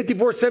 Isaiah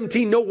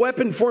 54:17, no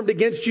weapon formed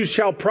against you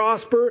shall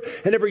prosper,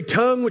 and every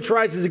tongue which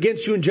rises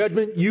against you in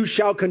judgment you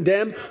shall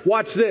condemn.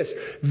 Watch this.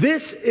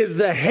 This is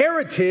the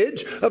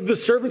heritage of the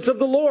servants of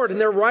the Lord,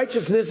 and their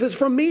righteousness is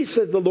from me,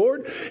 says the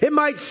Lord. It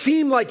might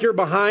seem like you're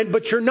behind,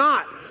 but you're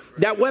not.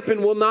 That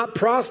weapon will not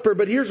prosper.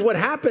 But here's what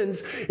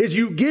happens is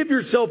you give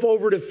yourself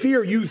over to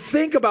fear. You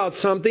think about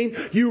something,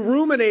 you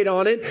ruminate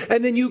on it,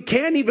 and then you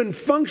can't even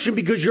function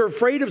because you're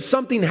afraid of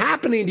something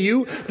happening to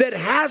you that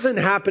hasn't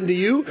happened to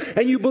you.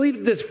 And you believe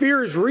that this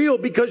fear is real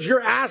because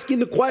you're asking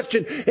the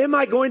question, am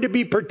I going to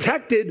be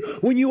protected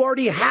when you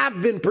already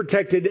have been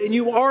protected and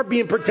you are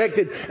being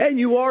protected and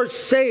you are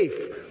safe?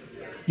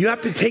 You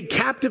have to take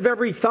captive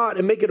every thought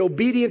and make it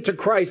obedient to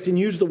Christ and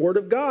use the Word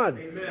of God.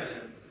 Amen.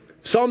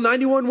 Psalm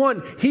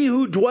 91:1, he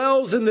who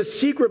dwells in the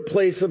secret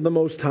place of the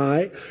Most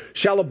High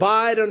shall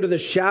abide under the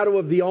shadow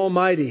of the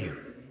Almighty.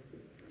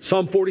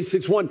 Psalm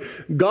 46:1,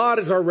 God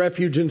is our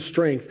refuge and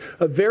strength,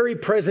 a very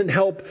present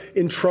help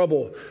in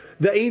trouble.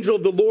 The angel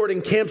of the Lord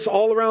encamps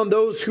all around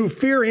those who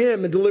fear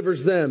him and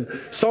delivers them.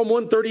 Psalm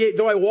 138,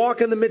 though I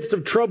walk in the midst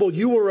of trouble,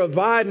 you will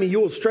revive me. You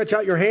will stretch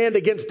out your hand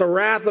against the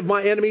wrath of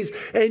my enemies,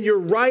 and your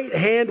right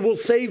hand will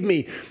save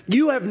me.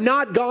 You have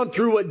not gone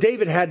through what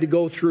David had to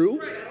go through.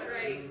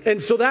 And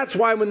so that's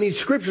why when these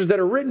scriptures that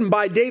are written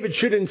by David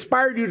should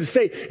inspire you to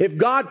say, if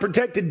God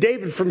protected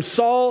David from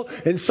Saul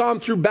and saw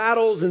him through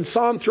battles and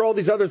saw him through all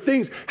these other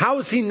things, how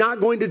is he not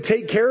going to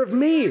take care of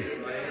me?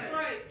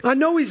 I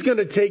know he's going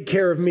to take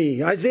care of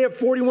me. Isaiah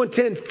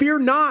 41:10, fear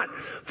not,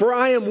 for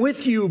I am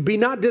with you. Be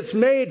not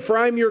dismayed, for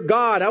I am your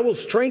God. I will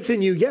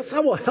strengthen you. Yes,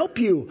 I will help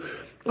you.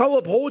 I will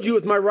uphold you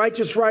with my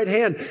righteous right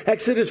hand.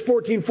 Exodus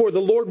 14:4,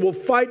 the Lord will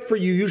fight for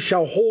you. You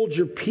shall hold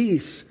your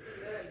peace.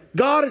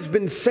 God has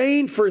been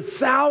saying for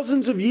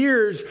thousands of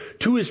years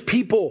to his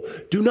people,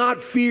 do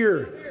not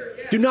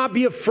fear. Do not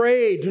be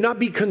afraid. Do not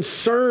be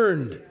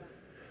concerned.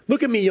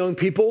 Look at me, young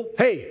people.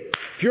 Hey,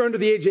 if you're under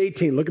the age of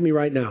 18, look at me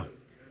right now.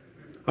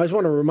 I just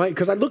want to remind,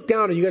 because I look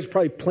down and you guys are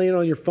probably playing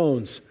on your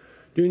phones,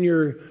 doing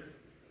your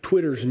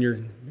Twitters and your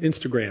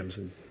Instagrams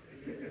and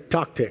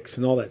TalkTics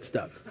and all that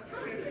stuff.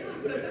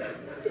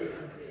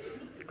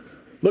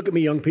 Look at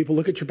me, young people.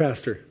 Look at your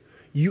pastor.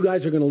 You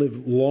guys are going to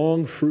live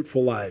long,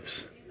 fruitful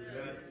lives.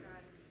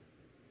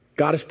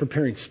 God is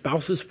preparing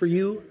spouses for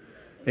you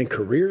and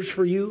careers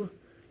for you.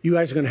 You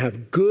guys are going to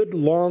have good,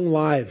 long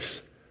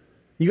lives.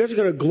 You guys are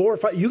going to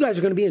glorify. You guys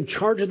are going to be in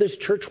charge of this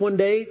church one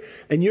day,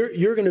 and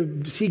you're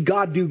going to see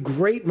God do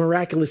great,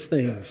 miraculous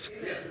things.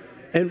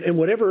 And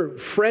whatever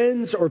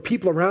friends or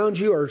people around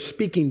you are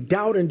speaking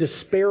doubt and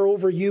despair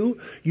over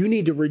you, you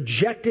need to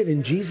reject it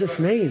in Jesus'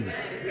 name.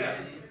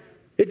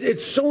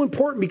 It's so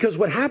important because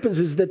what happens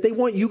is that they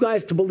want you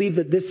guys to believe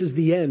that this is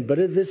the end, but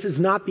this is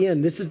not the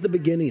end. This is the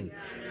beginning.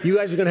 You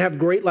guys are going to have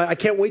great life. I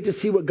can't wait to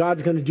see what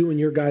God's going to do in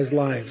your guys'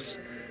 lives.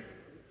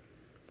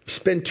 You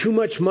spend too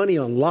much money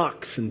on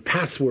locks and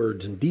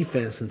passwords and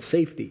defense and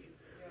safety.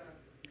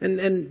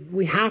 And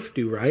we have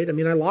to, right? I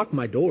mean, I lock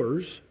my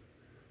doors,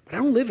 but I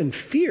don't live in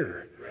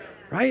fear,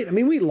 right? I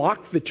mean, we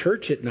lock the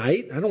church at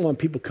night. I don't want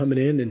people coming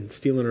in and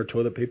stealing our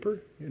toilet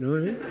paper. You know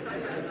what I mean?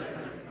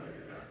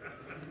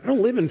 I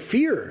don't live in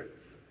fear.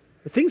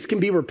 Things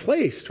can be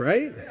replaced,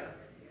 right?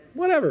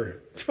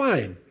 Whatever. It's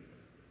fine.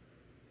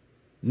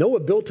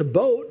 Noah built a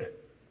boat.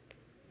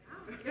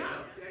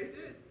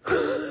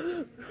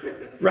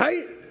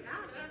 Right?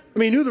 I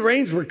mean, he knew the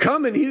rains were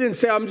coming. He didn't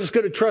say, I'm just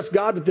going to trust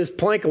God with this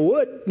plank of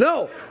wood.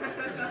 No.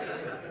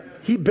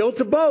 He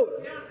built a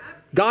boat.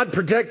 God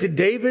protected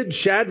David,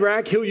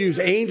 Shadrach. He'll use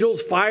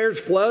angels, fires,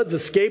 floods,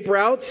 escape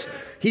routes.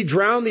 He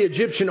drowned the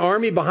Egyptian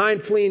army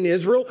behind fleeing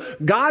Israel.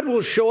 God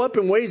will show up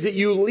in ways that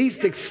you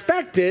least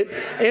expect it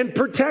and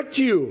protect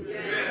you.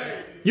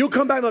 You'll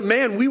come back and,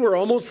 man, we were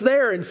almost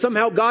there, and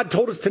somehow God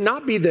told us to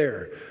not be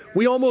there.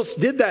 We almost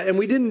did that, and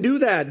we didn't do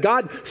that.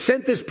 God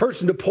sent this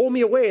person to pull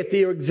me away at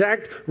the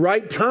exact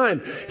right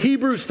time.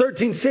 Hebrews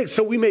 13:6,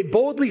 so we may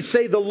boldly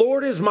say, the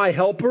Lord is my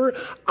helper.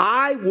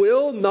 I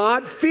will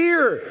not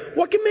fear.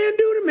 What can man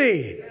do to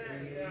me?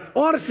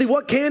 Honestly,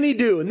 what can he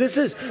do? And this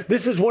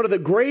is one of the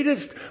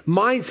greatest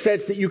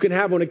mindsets that you can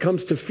have when it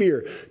comes to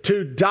fear.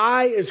 To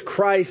die is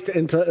Christ,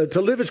 and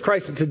to live as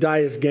Christ, and to die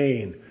is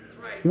gain.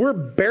 We're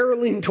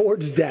barreling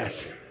towards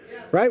death.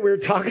 Right? We were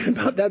talking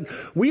about that.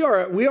 We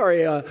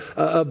are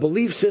a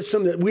belief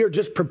system that we are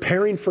just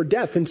preparing for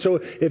death. And so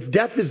if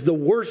death is the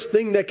worst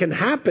thing that can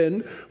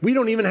happen, we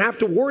don't even have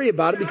to worry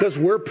about it because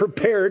we're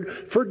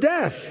prepared for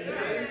death.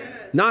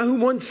 Nahum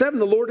 1:7,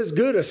 the Lord is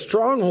good, a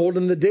stronghold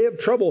in the day of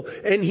trouble,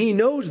 and he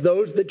knows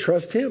those that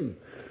trust him.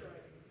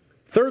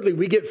 Thirdly,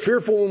 we get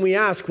fearful when we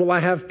ask, will I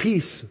have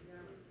peace?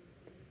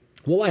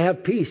 Will I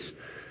have peace?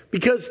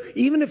 Because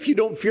even if you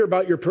don't fear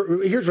about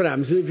here's what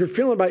happens. If you're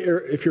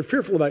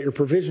fearful about your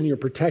provision, your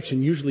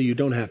protection, usually you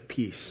don't have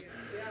peace.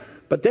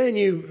 But then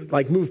you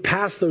move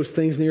past those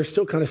things and you're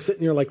still kind of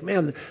sitting there like,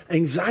 man,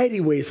 anxiety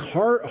weighs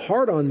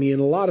hard on me in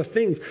a lot of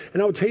things.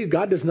 And I will tell you,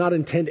 God does not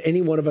intend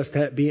any one of us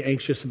to be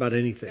anxious about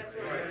anything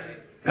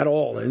at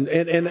all.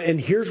 And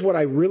here's what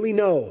I really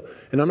know.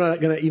 And I'm not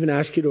going to even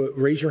ask you to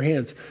raise your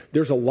hands.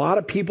 There's a lot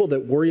of people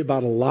that worry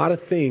about a lot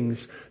of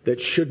things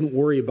that shouldn't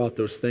worry about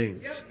those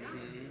things.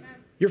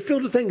 You're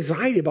filled with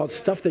anxiety about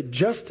stuff that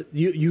just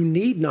you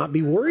need not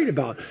be worried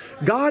about.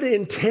 God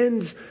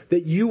intends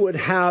that you would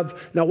have.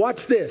 Now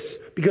watch this,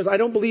 because I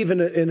don't believe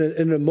in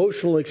an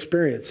emotional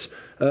experience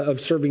of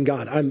serving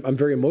God. I'm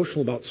very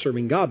emotional about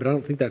serving God, but I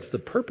don't think that's the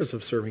purpose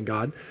of serving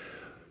God.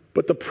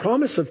 But the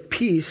promise of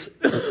peace,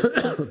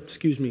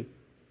 excuse me,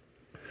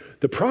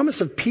 the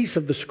promise of peace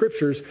of the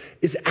Scriptures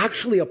is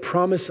actually a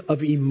promise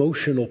of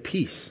emotional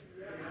peace.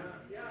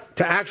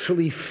 To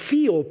actually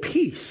feel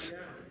peace.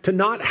 To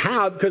not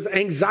have, because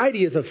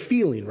anxiety is a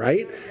feeling,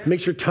 right? It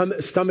makes your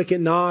stomach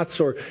in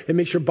knots, or it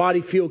makes your body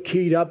feel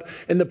keyed up.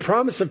 And the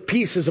promise of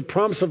peace is a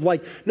promise of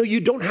no, you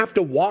don't have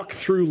to walk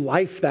through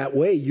life that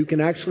way. You can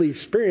actually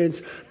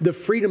experience the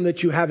freedom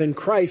that you have in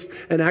Christ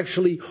and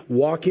actually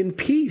walk in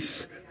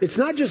peace. It's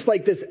not just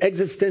this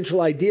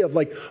existential idea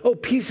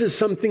of peace is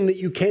something that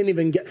you can't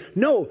even get.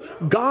 No,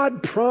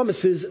 God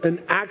promises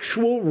an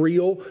actual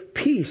real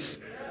peace.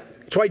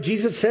 That's why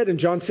Jesus said in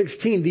John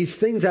 16, these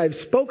things I have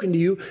spoken to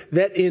you,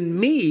 that in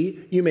me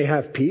you may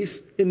have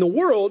peace. In the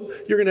world,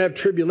 you're going to have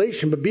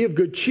tribulation, but be of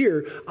good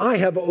cheer. I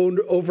have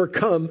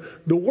overcome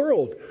the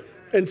world.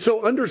 And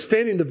so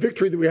understanding the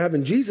victory that we have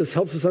in Jesus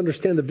helps us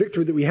understand the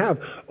victory that we have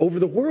over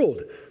the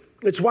world.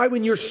 It's why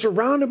when you're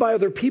surrounded by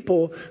other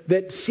people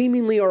that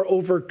seemingly are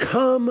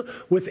overcome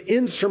with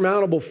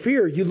insurmountable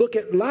fear, you look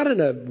at, not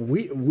in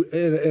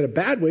a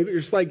bad way, but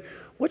you're just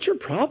what's your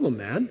problem,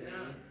 man?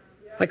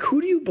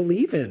 Who do you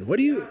believe in? What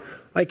do you,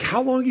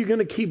 how long are you going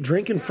to keep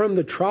drinking from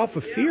the trough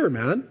of fear,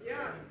 man?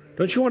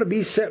 Don't you want to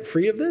be set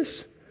free of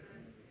this?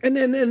 And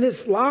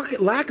this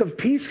lack of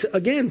peace,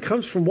 again,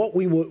 comes from what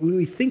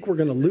we think we're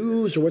going to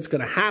lose or what's going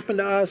to happen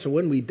to us or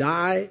when we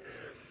die.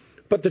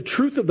 But the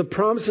truth of the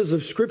promises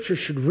of Scripture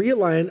should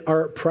realign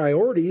our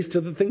priorities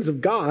to the things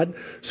of God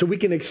so we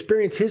can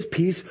experience His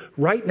peace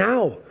right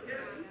now.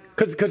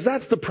 Because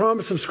that's the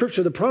promise of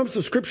Scripture. The promise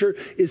of Scripture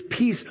is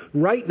peace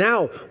right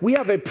now. We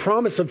have a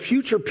promise of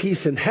future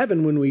peace in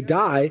heaven when we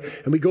die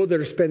and we go there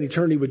to spend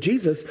eternity with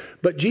Jesus.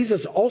 But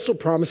Jesus also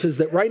promises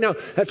that right now,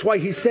 that's why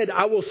He said,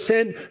 I will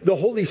send the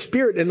Holy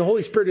Spirit. And the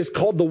Holy Spirit is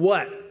called the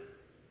what?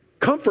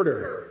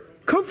 Comforter.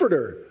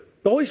 Comforter.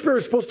 The Holy Spirit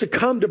is supposed to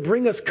come to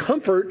bring us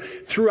comfort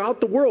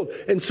throughout the world.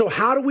 And so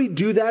how do we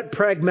do that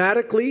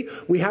pragmatically?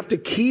 We have to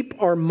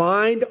keep our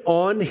mind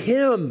on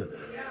Him.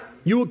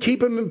 You will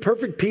keep him in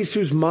perfect peace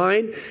whose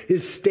mind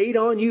is stayed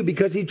on you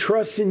because he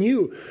trusts in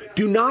you.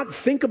 Do not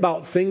think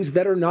about things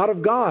that are not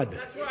of God.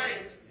 That's right.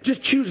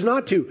 Just choose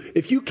not to.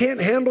 If you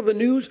can't handle the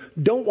news,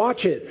 don't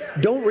watch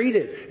it. Don't read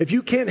it. If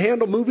you can't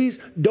handle movies,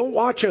 don't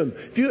watch them.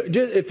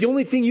 If the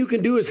only thing you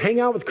can do is hang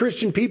out with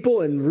Christian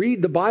people and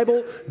read the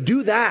Bible,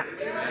 do that.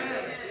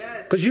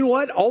 Because you know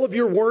what? All of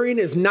your worrying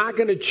is not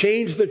going to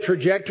change the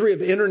trajectory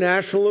of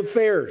international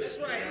affairs.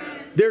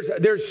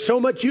 There's so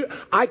much.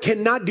 I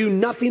cannot do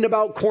nothing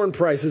about corn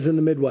prices in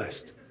the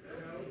Midwest.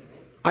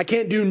 I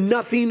can't do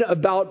nothing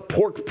about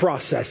pork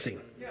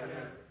processing.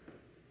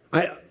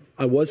 I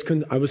was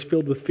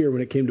filled with fear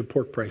when it came to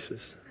pork prices.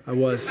 I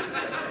was.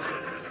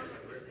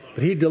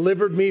 But He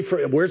delivered me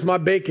where's my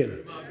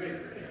bacon?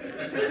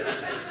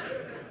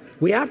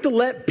 We have to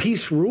let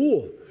peace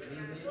rule.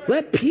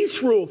 Let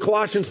peace rule,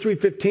 Colossians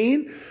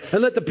 3:15.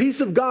 And let the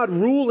peace of God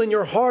rule in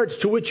your hearts,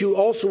 to which you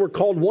also were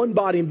called one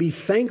body, and be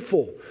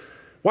thankful.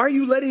 Why are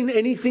you letting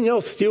anything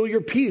else steal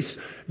your peace?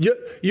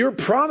 You're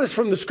promised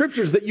from the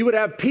Scriptures that you would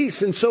have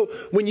peace. And so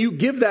when you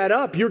give that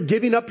up, you're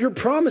giving up your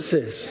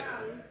promises.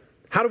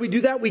 How do we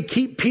do that? We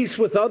keep peace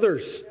with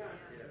others.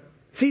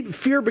 See,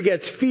 fear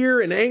begets fear,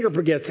 and anger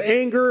begets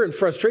anger, and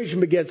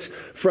frustration begets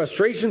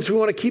frustration. So we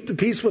want to keep the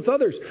peace with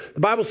others. The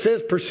Bible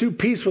says, pursue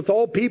peace with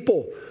all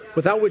people,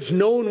 without which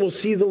no one will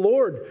see the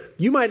Lord.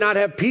 You might not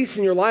have peace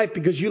in your life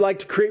because you like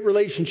to create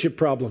relationship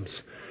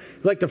problems.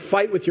 You like to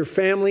fight with your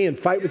family and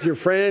fight with your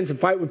friends and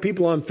fight with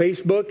people on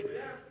Facebook.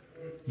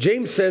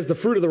 James says the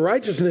fruit of the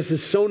righteousness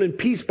is sown in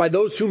peace by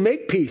those who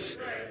make peace.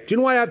 Do you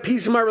know why I have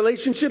peace in my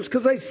relationships?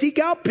 Because I seek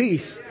out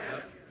peace.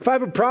 If I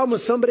have a problem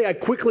with somebody, I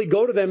quickly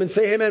go to them and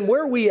say, hey man,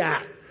 where are we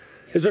at?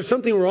 Is there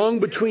something wrong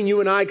between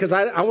you and I? Because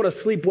I want to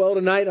sleep well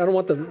tonight. I don't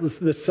want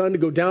the sun to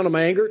go down on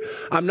my anger.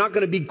 I'm not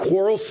going to be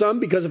quarrelsome,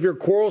 because if you're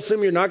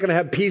quarrelsome, you're not going to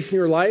have peace in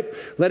your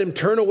life. Let him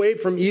turn away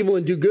from evil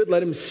and do good.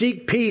 Let him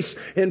seek peace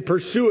and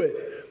pursue it.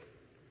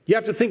 You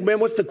have to think, man,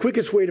 what's the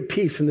quickest way to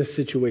peace in this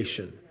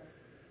situation?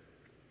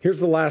 Here's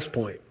the last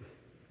point.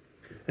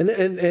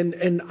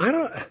 And I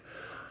don't...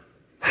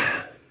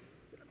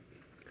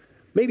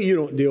 Maybe you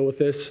don't deal with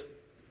this.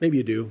 Maybe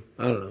you do.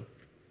 I don't know.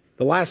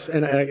 The last,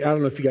 and I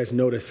don't know if you guys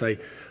noticed, I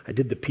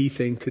did the P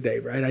thing today,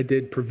 right? I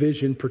did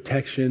provision,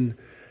 protection,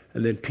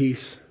 and then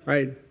peace,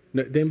 right?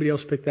 Did anybody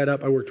else pick that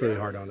up? I worked really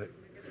hard on it.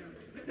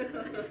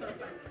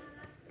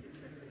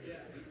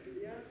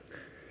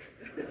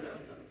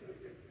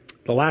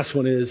 The last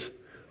one is,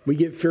 we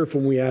get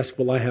fearful when we ask,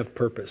 will I have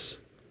purpose?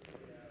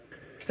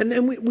 And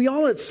then we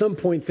all at some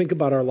point think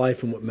about our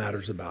life and what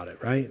matters about it,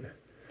 right?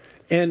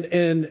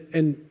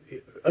 And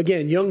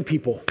again, young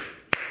people,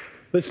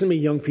 listen to me,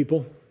 young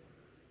people.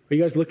 Are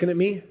you guys looking at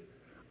me?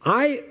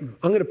 I'm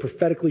going to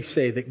prophetically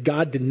say that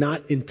God did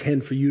not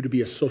intend for you to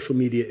be a social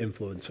media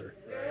influencer.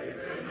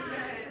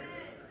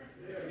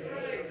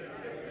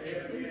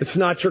 It's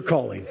not your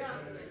calling.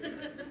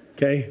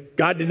 Okay?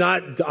 God did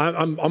not,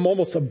 I'm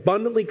almost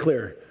abundantly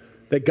clear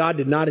that God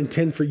did not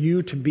intend for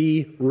you to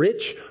be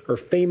rich or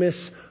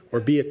famous or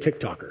be a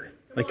TikToker.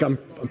 Like I'm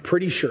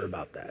pretty sure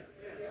about that.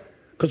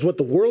 Because what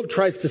the world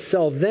tries to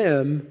sell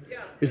them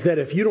is that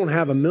if you don't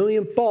have 1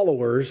 million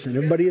followers and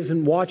everybody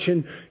isn't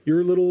watching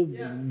your little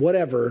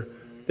whatever,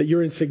 that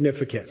you're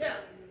insignificant.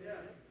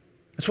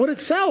 That's what it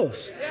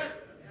sells.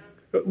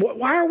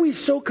 Why are we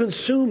so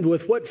consumed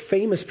with what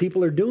famous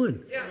people are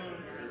doing?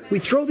 We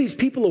throw these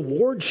people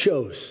award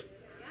shows,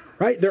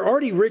 right? They're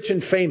already rich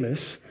and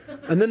famous,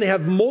 and then they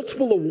have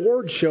multiple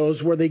award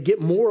shows where they get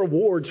more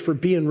awards for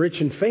being rich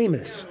and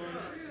famous.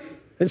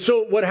 And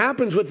so what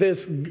happens with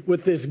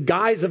this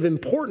guise of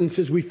importance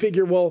is we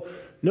figure, well,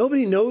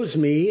 nobody knows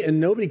me and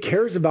nobody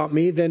cares about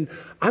me, then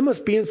I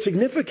must be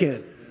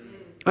insignificant.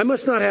 I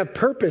must not have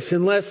purpose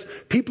unless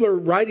people are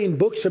writing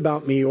books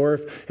about me, or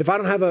if I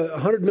don't have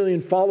 100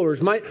 million followers,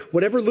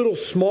 whatever little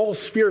small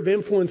sphere of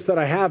influence that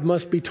I have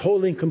must be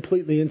totally and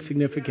completely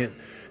insignificant.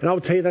 And I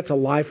will tell you, that's a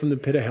lie from the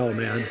pit of hell,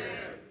 man.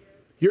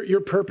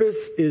 Your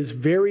purpose is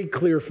very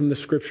clear from the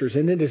scriptures,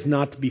 and it is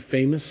not to be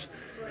famous.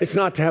 It's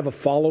not to have a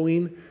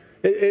following.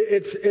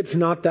 It's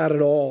not that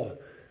at all.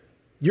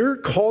 Your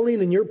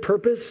calling and your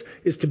purpose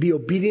is to be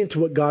obedient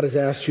to what God has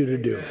asked you to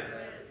do.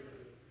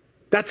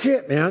 That's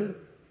it, man.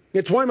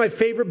 It's why my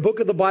favorite book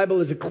of the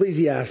Bible is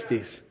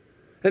Ecclesiastes.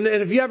 And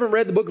if you haven't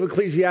read the book of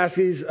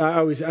Ecclesiastes,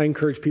 I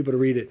encourage people to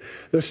read it.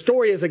 The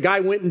story is a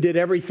guy went and did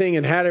everything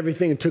and had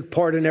everything and took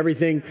part in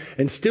everything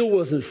and still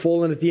wasn't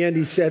full. And at the end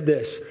he said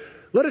this: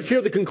 let us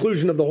hear the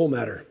conclusion of the whole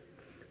matter.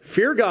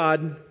 Fear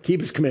God, keep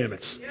his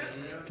commandments.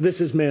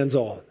 This is man's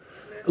all.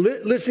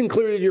 Listen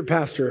clearly to your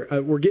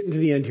pastor. We're getting to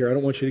the end here. I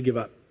don't want you to give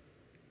up.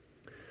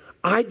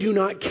 I do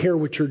not care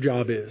what your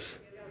job is.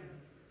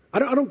 I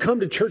don't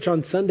come to church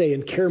on Sunday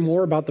and care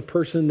more about the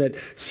person that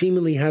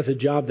seemingly has a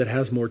job that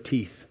has more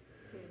teeth.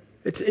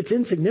 It's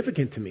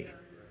insignificant to me.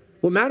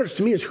 What matters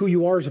to me is who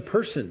you are as a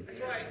person.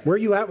 Where are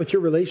you at with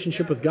your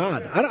relationship with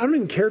God? I don't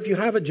even care if you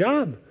have a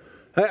job.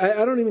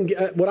 I don't even.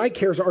 What I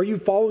care is, are you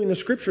following the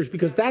scriptures?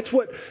 Because that's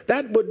what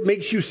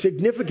makes you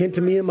significant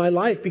to me in my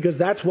life. Because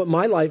that's what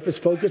my life is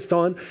focused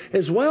on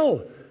as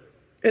well.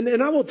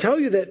 And I will tell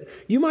you that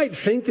you might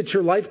think that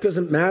your life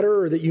doesn't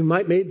matter, or that you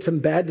might made some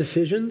bad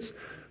decisions.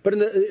 But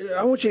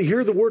I want you to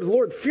hear the word of the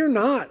Lord. Fear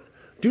not.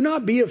 Do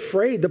not be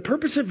afraid. The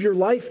purpose of your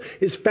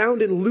life is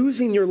found in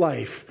losing your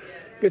life.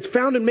 It's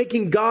found in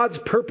making God's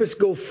purpose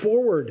go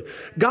forward.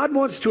 God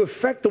wants to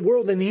affect the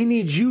world, and he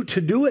needs you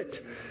to do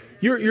it.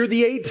 You're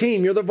the A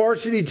team. You're the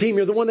varsity team.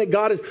 You're the one that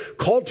God has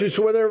called to.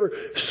 So whatever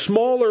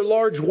small or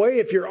large way,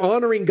 if you're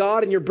honoring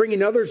God and you're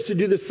bringing others to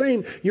do the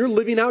same, you're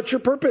living out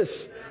your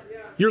purpose.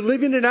 You're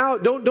living it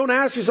out. Don't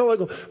ask yourself,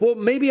 like, well,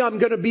 maybe I'm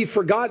going to be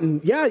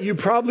forgotten. Yeah, you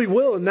probably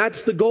will, and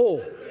that's the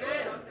goal.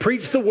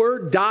 Preach the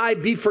word, die,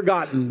 be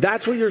forgotten.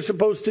 That's what you're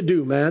supposed to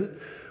do, man.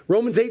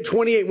 Romans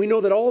 8:28, we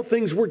know that all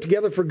things work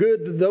together for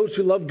good to those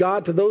who love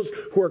God, to those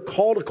who are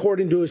called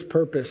according to his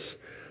purpose.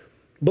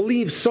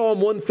 Believe Psalm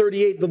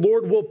 138, the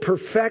Lord will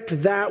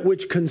perfect that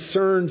which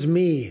concerns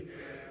me.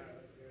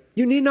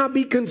 You need not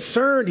be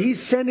concerned. He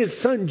sent his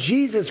son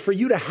Jesus for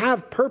you to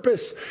have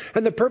purpose.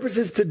 And the purpose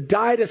is to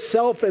die to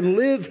self and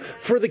live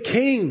for the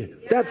King.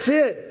 That's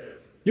it.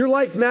 Your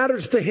life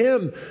matters to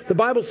him. The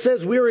Bible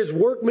says we are his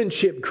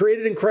workmanship,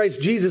 created in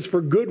Christ Jesus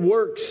for good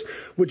works,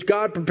 which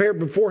God prepared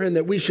beforehand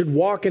that we should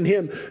walk in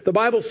him. The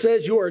Bible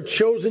says you are a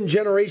chosen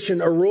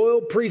generation, a royal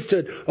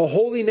priesthood, a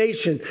holy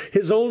nation,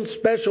 his own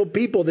special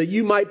people, that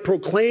you might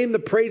proclaim the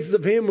praises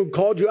of him who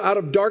called you out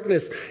of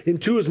darkness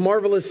into his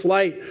marvelous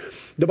light.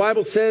 The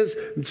Bible says,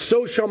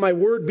 so shall my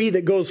word be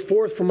that goes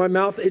forth from my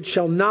mouth. It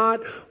shall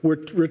not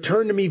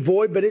return to me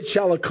void, but it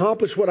shall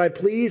accomplish what I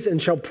please and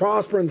shall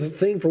prosper in the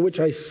thing for which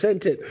I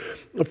sent it.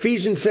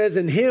 Ephesians says,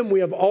 in him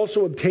we have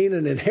also obtained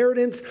an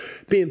inheritance,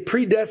 being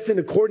predestined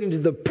according to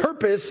the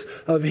purpose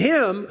of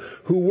him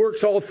who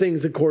works all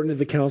things according to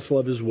the counsel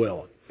of his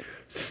will.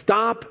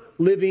 Stop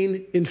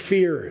living in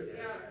fear.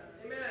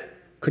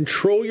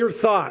 Control your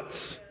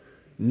thoughts.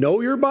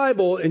 Know your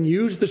Bible and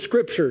use the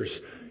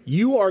scriptures.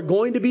 You are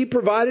going to be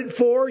provided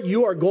for.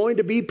 You are going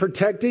to be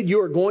protected. You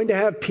are going to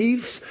have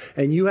peace,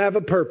 and you have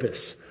a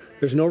purpose.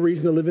 There's no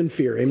reason to live in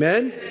fear.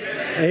 Amen?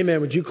 Amen.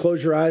 Amen. Would you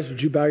close your eyes?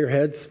 Would you bow your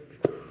heads?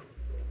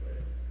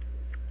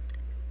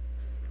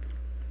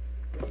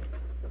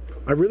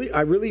 I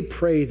really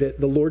pray that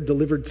the Lord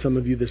delivered some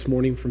of you this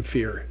morning from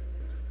fear.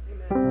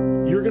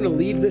 You're going to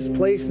leave this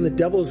place, and the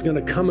devil is going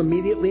to come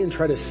immediately and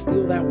try to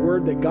steal that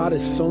word that God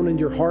has sown in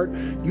your heart.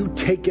 You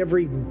take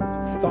every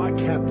thought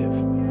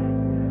captive.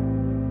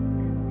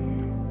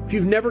 If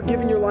you've never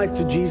given your life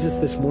to Jesus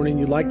this morning,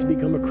 you'd like to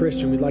become a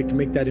Christian, we'd like to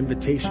make that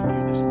invitation to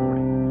you this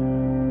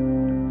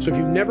morning. So if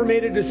you've never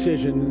made a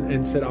decision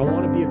and said, I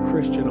want to be a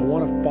Christian, I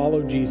want to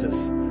follow Jesus,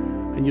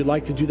 and you'd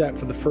like to do that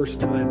for the first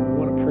time, I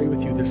want to pray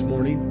with you this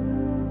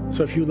morning.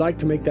 So if you'd like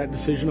to make that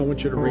decision, I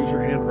want you to raise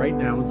your hand right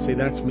now and say,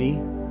 that's me.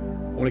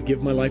 I want to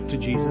give my life to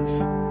Jesus.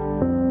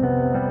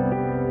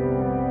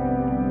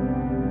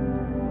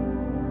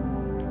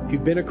 If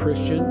you've been a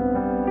Christian,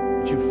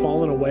 but you've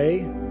fallen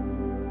away,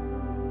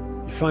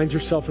 you find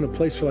yourself in a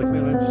place where like,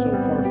 man, I'm so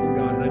far from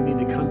God and I need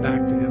to come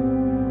back to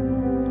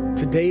him.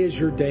 Today is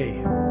your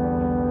day.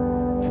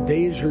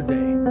 Today is your day. If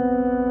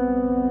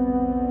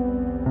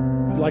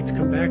you'd like to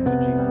come back to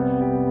Jesus,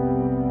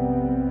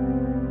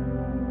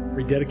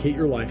 rededicate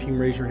your life, you can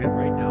raise your hand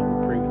right now.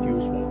 We'll pray with you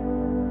as well.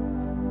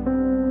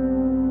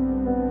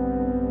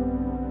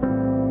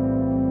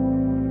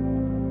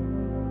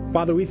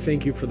 Father, we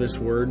thank you for this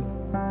word.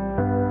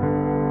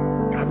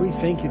 God, we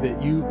thank you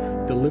that you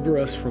deliver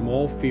us from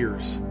all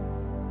fears.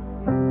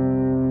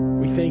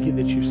 We thank you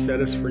that you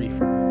set us free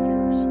from all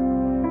fears.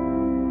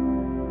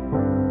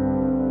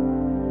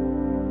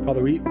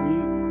 Father, we're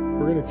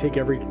going to take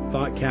every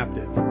thought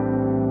captive.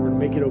 We're going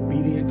to make it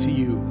obedient to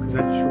you because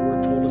that's what your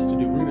word told us to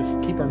do. We're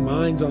going to keep our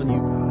minds on you,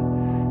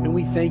 God. And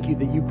we thank you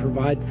that you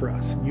provide for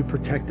us and you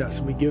protect us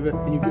and you give us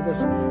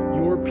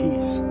your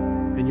peace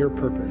and your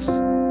purpose.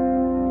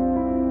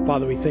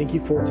 Father, we thank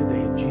you for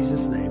today in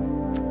Jesus' name.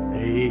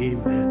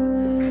 Amen.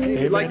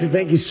 We'd like to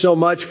thank you so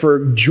much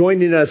for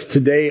joining us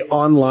today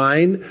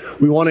online.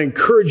 We want to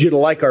encourage you to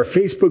like our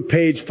Facebook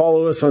page,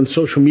 follow us on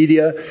social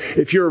media.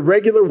 If you're a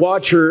regular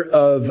watcher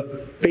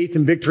of Faith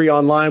and Victory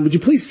Online, would you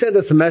please send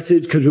us a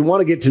message because we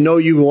want to get to know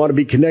you. We want to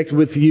be connected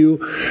with you.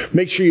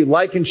 Make sure you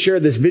like and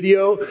share this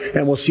video,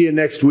 and we'll see you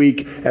next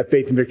week at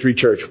Faith and Victory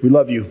Church. We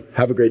love you.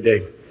 Have a great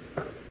day.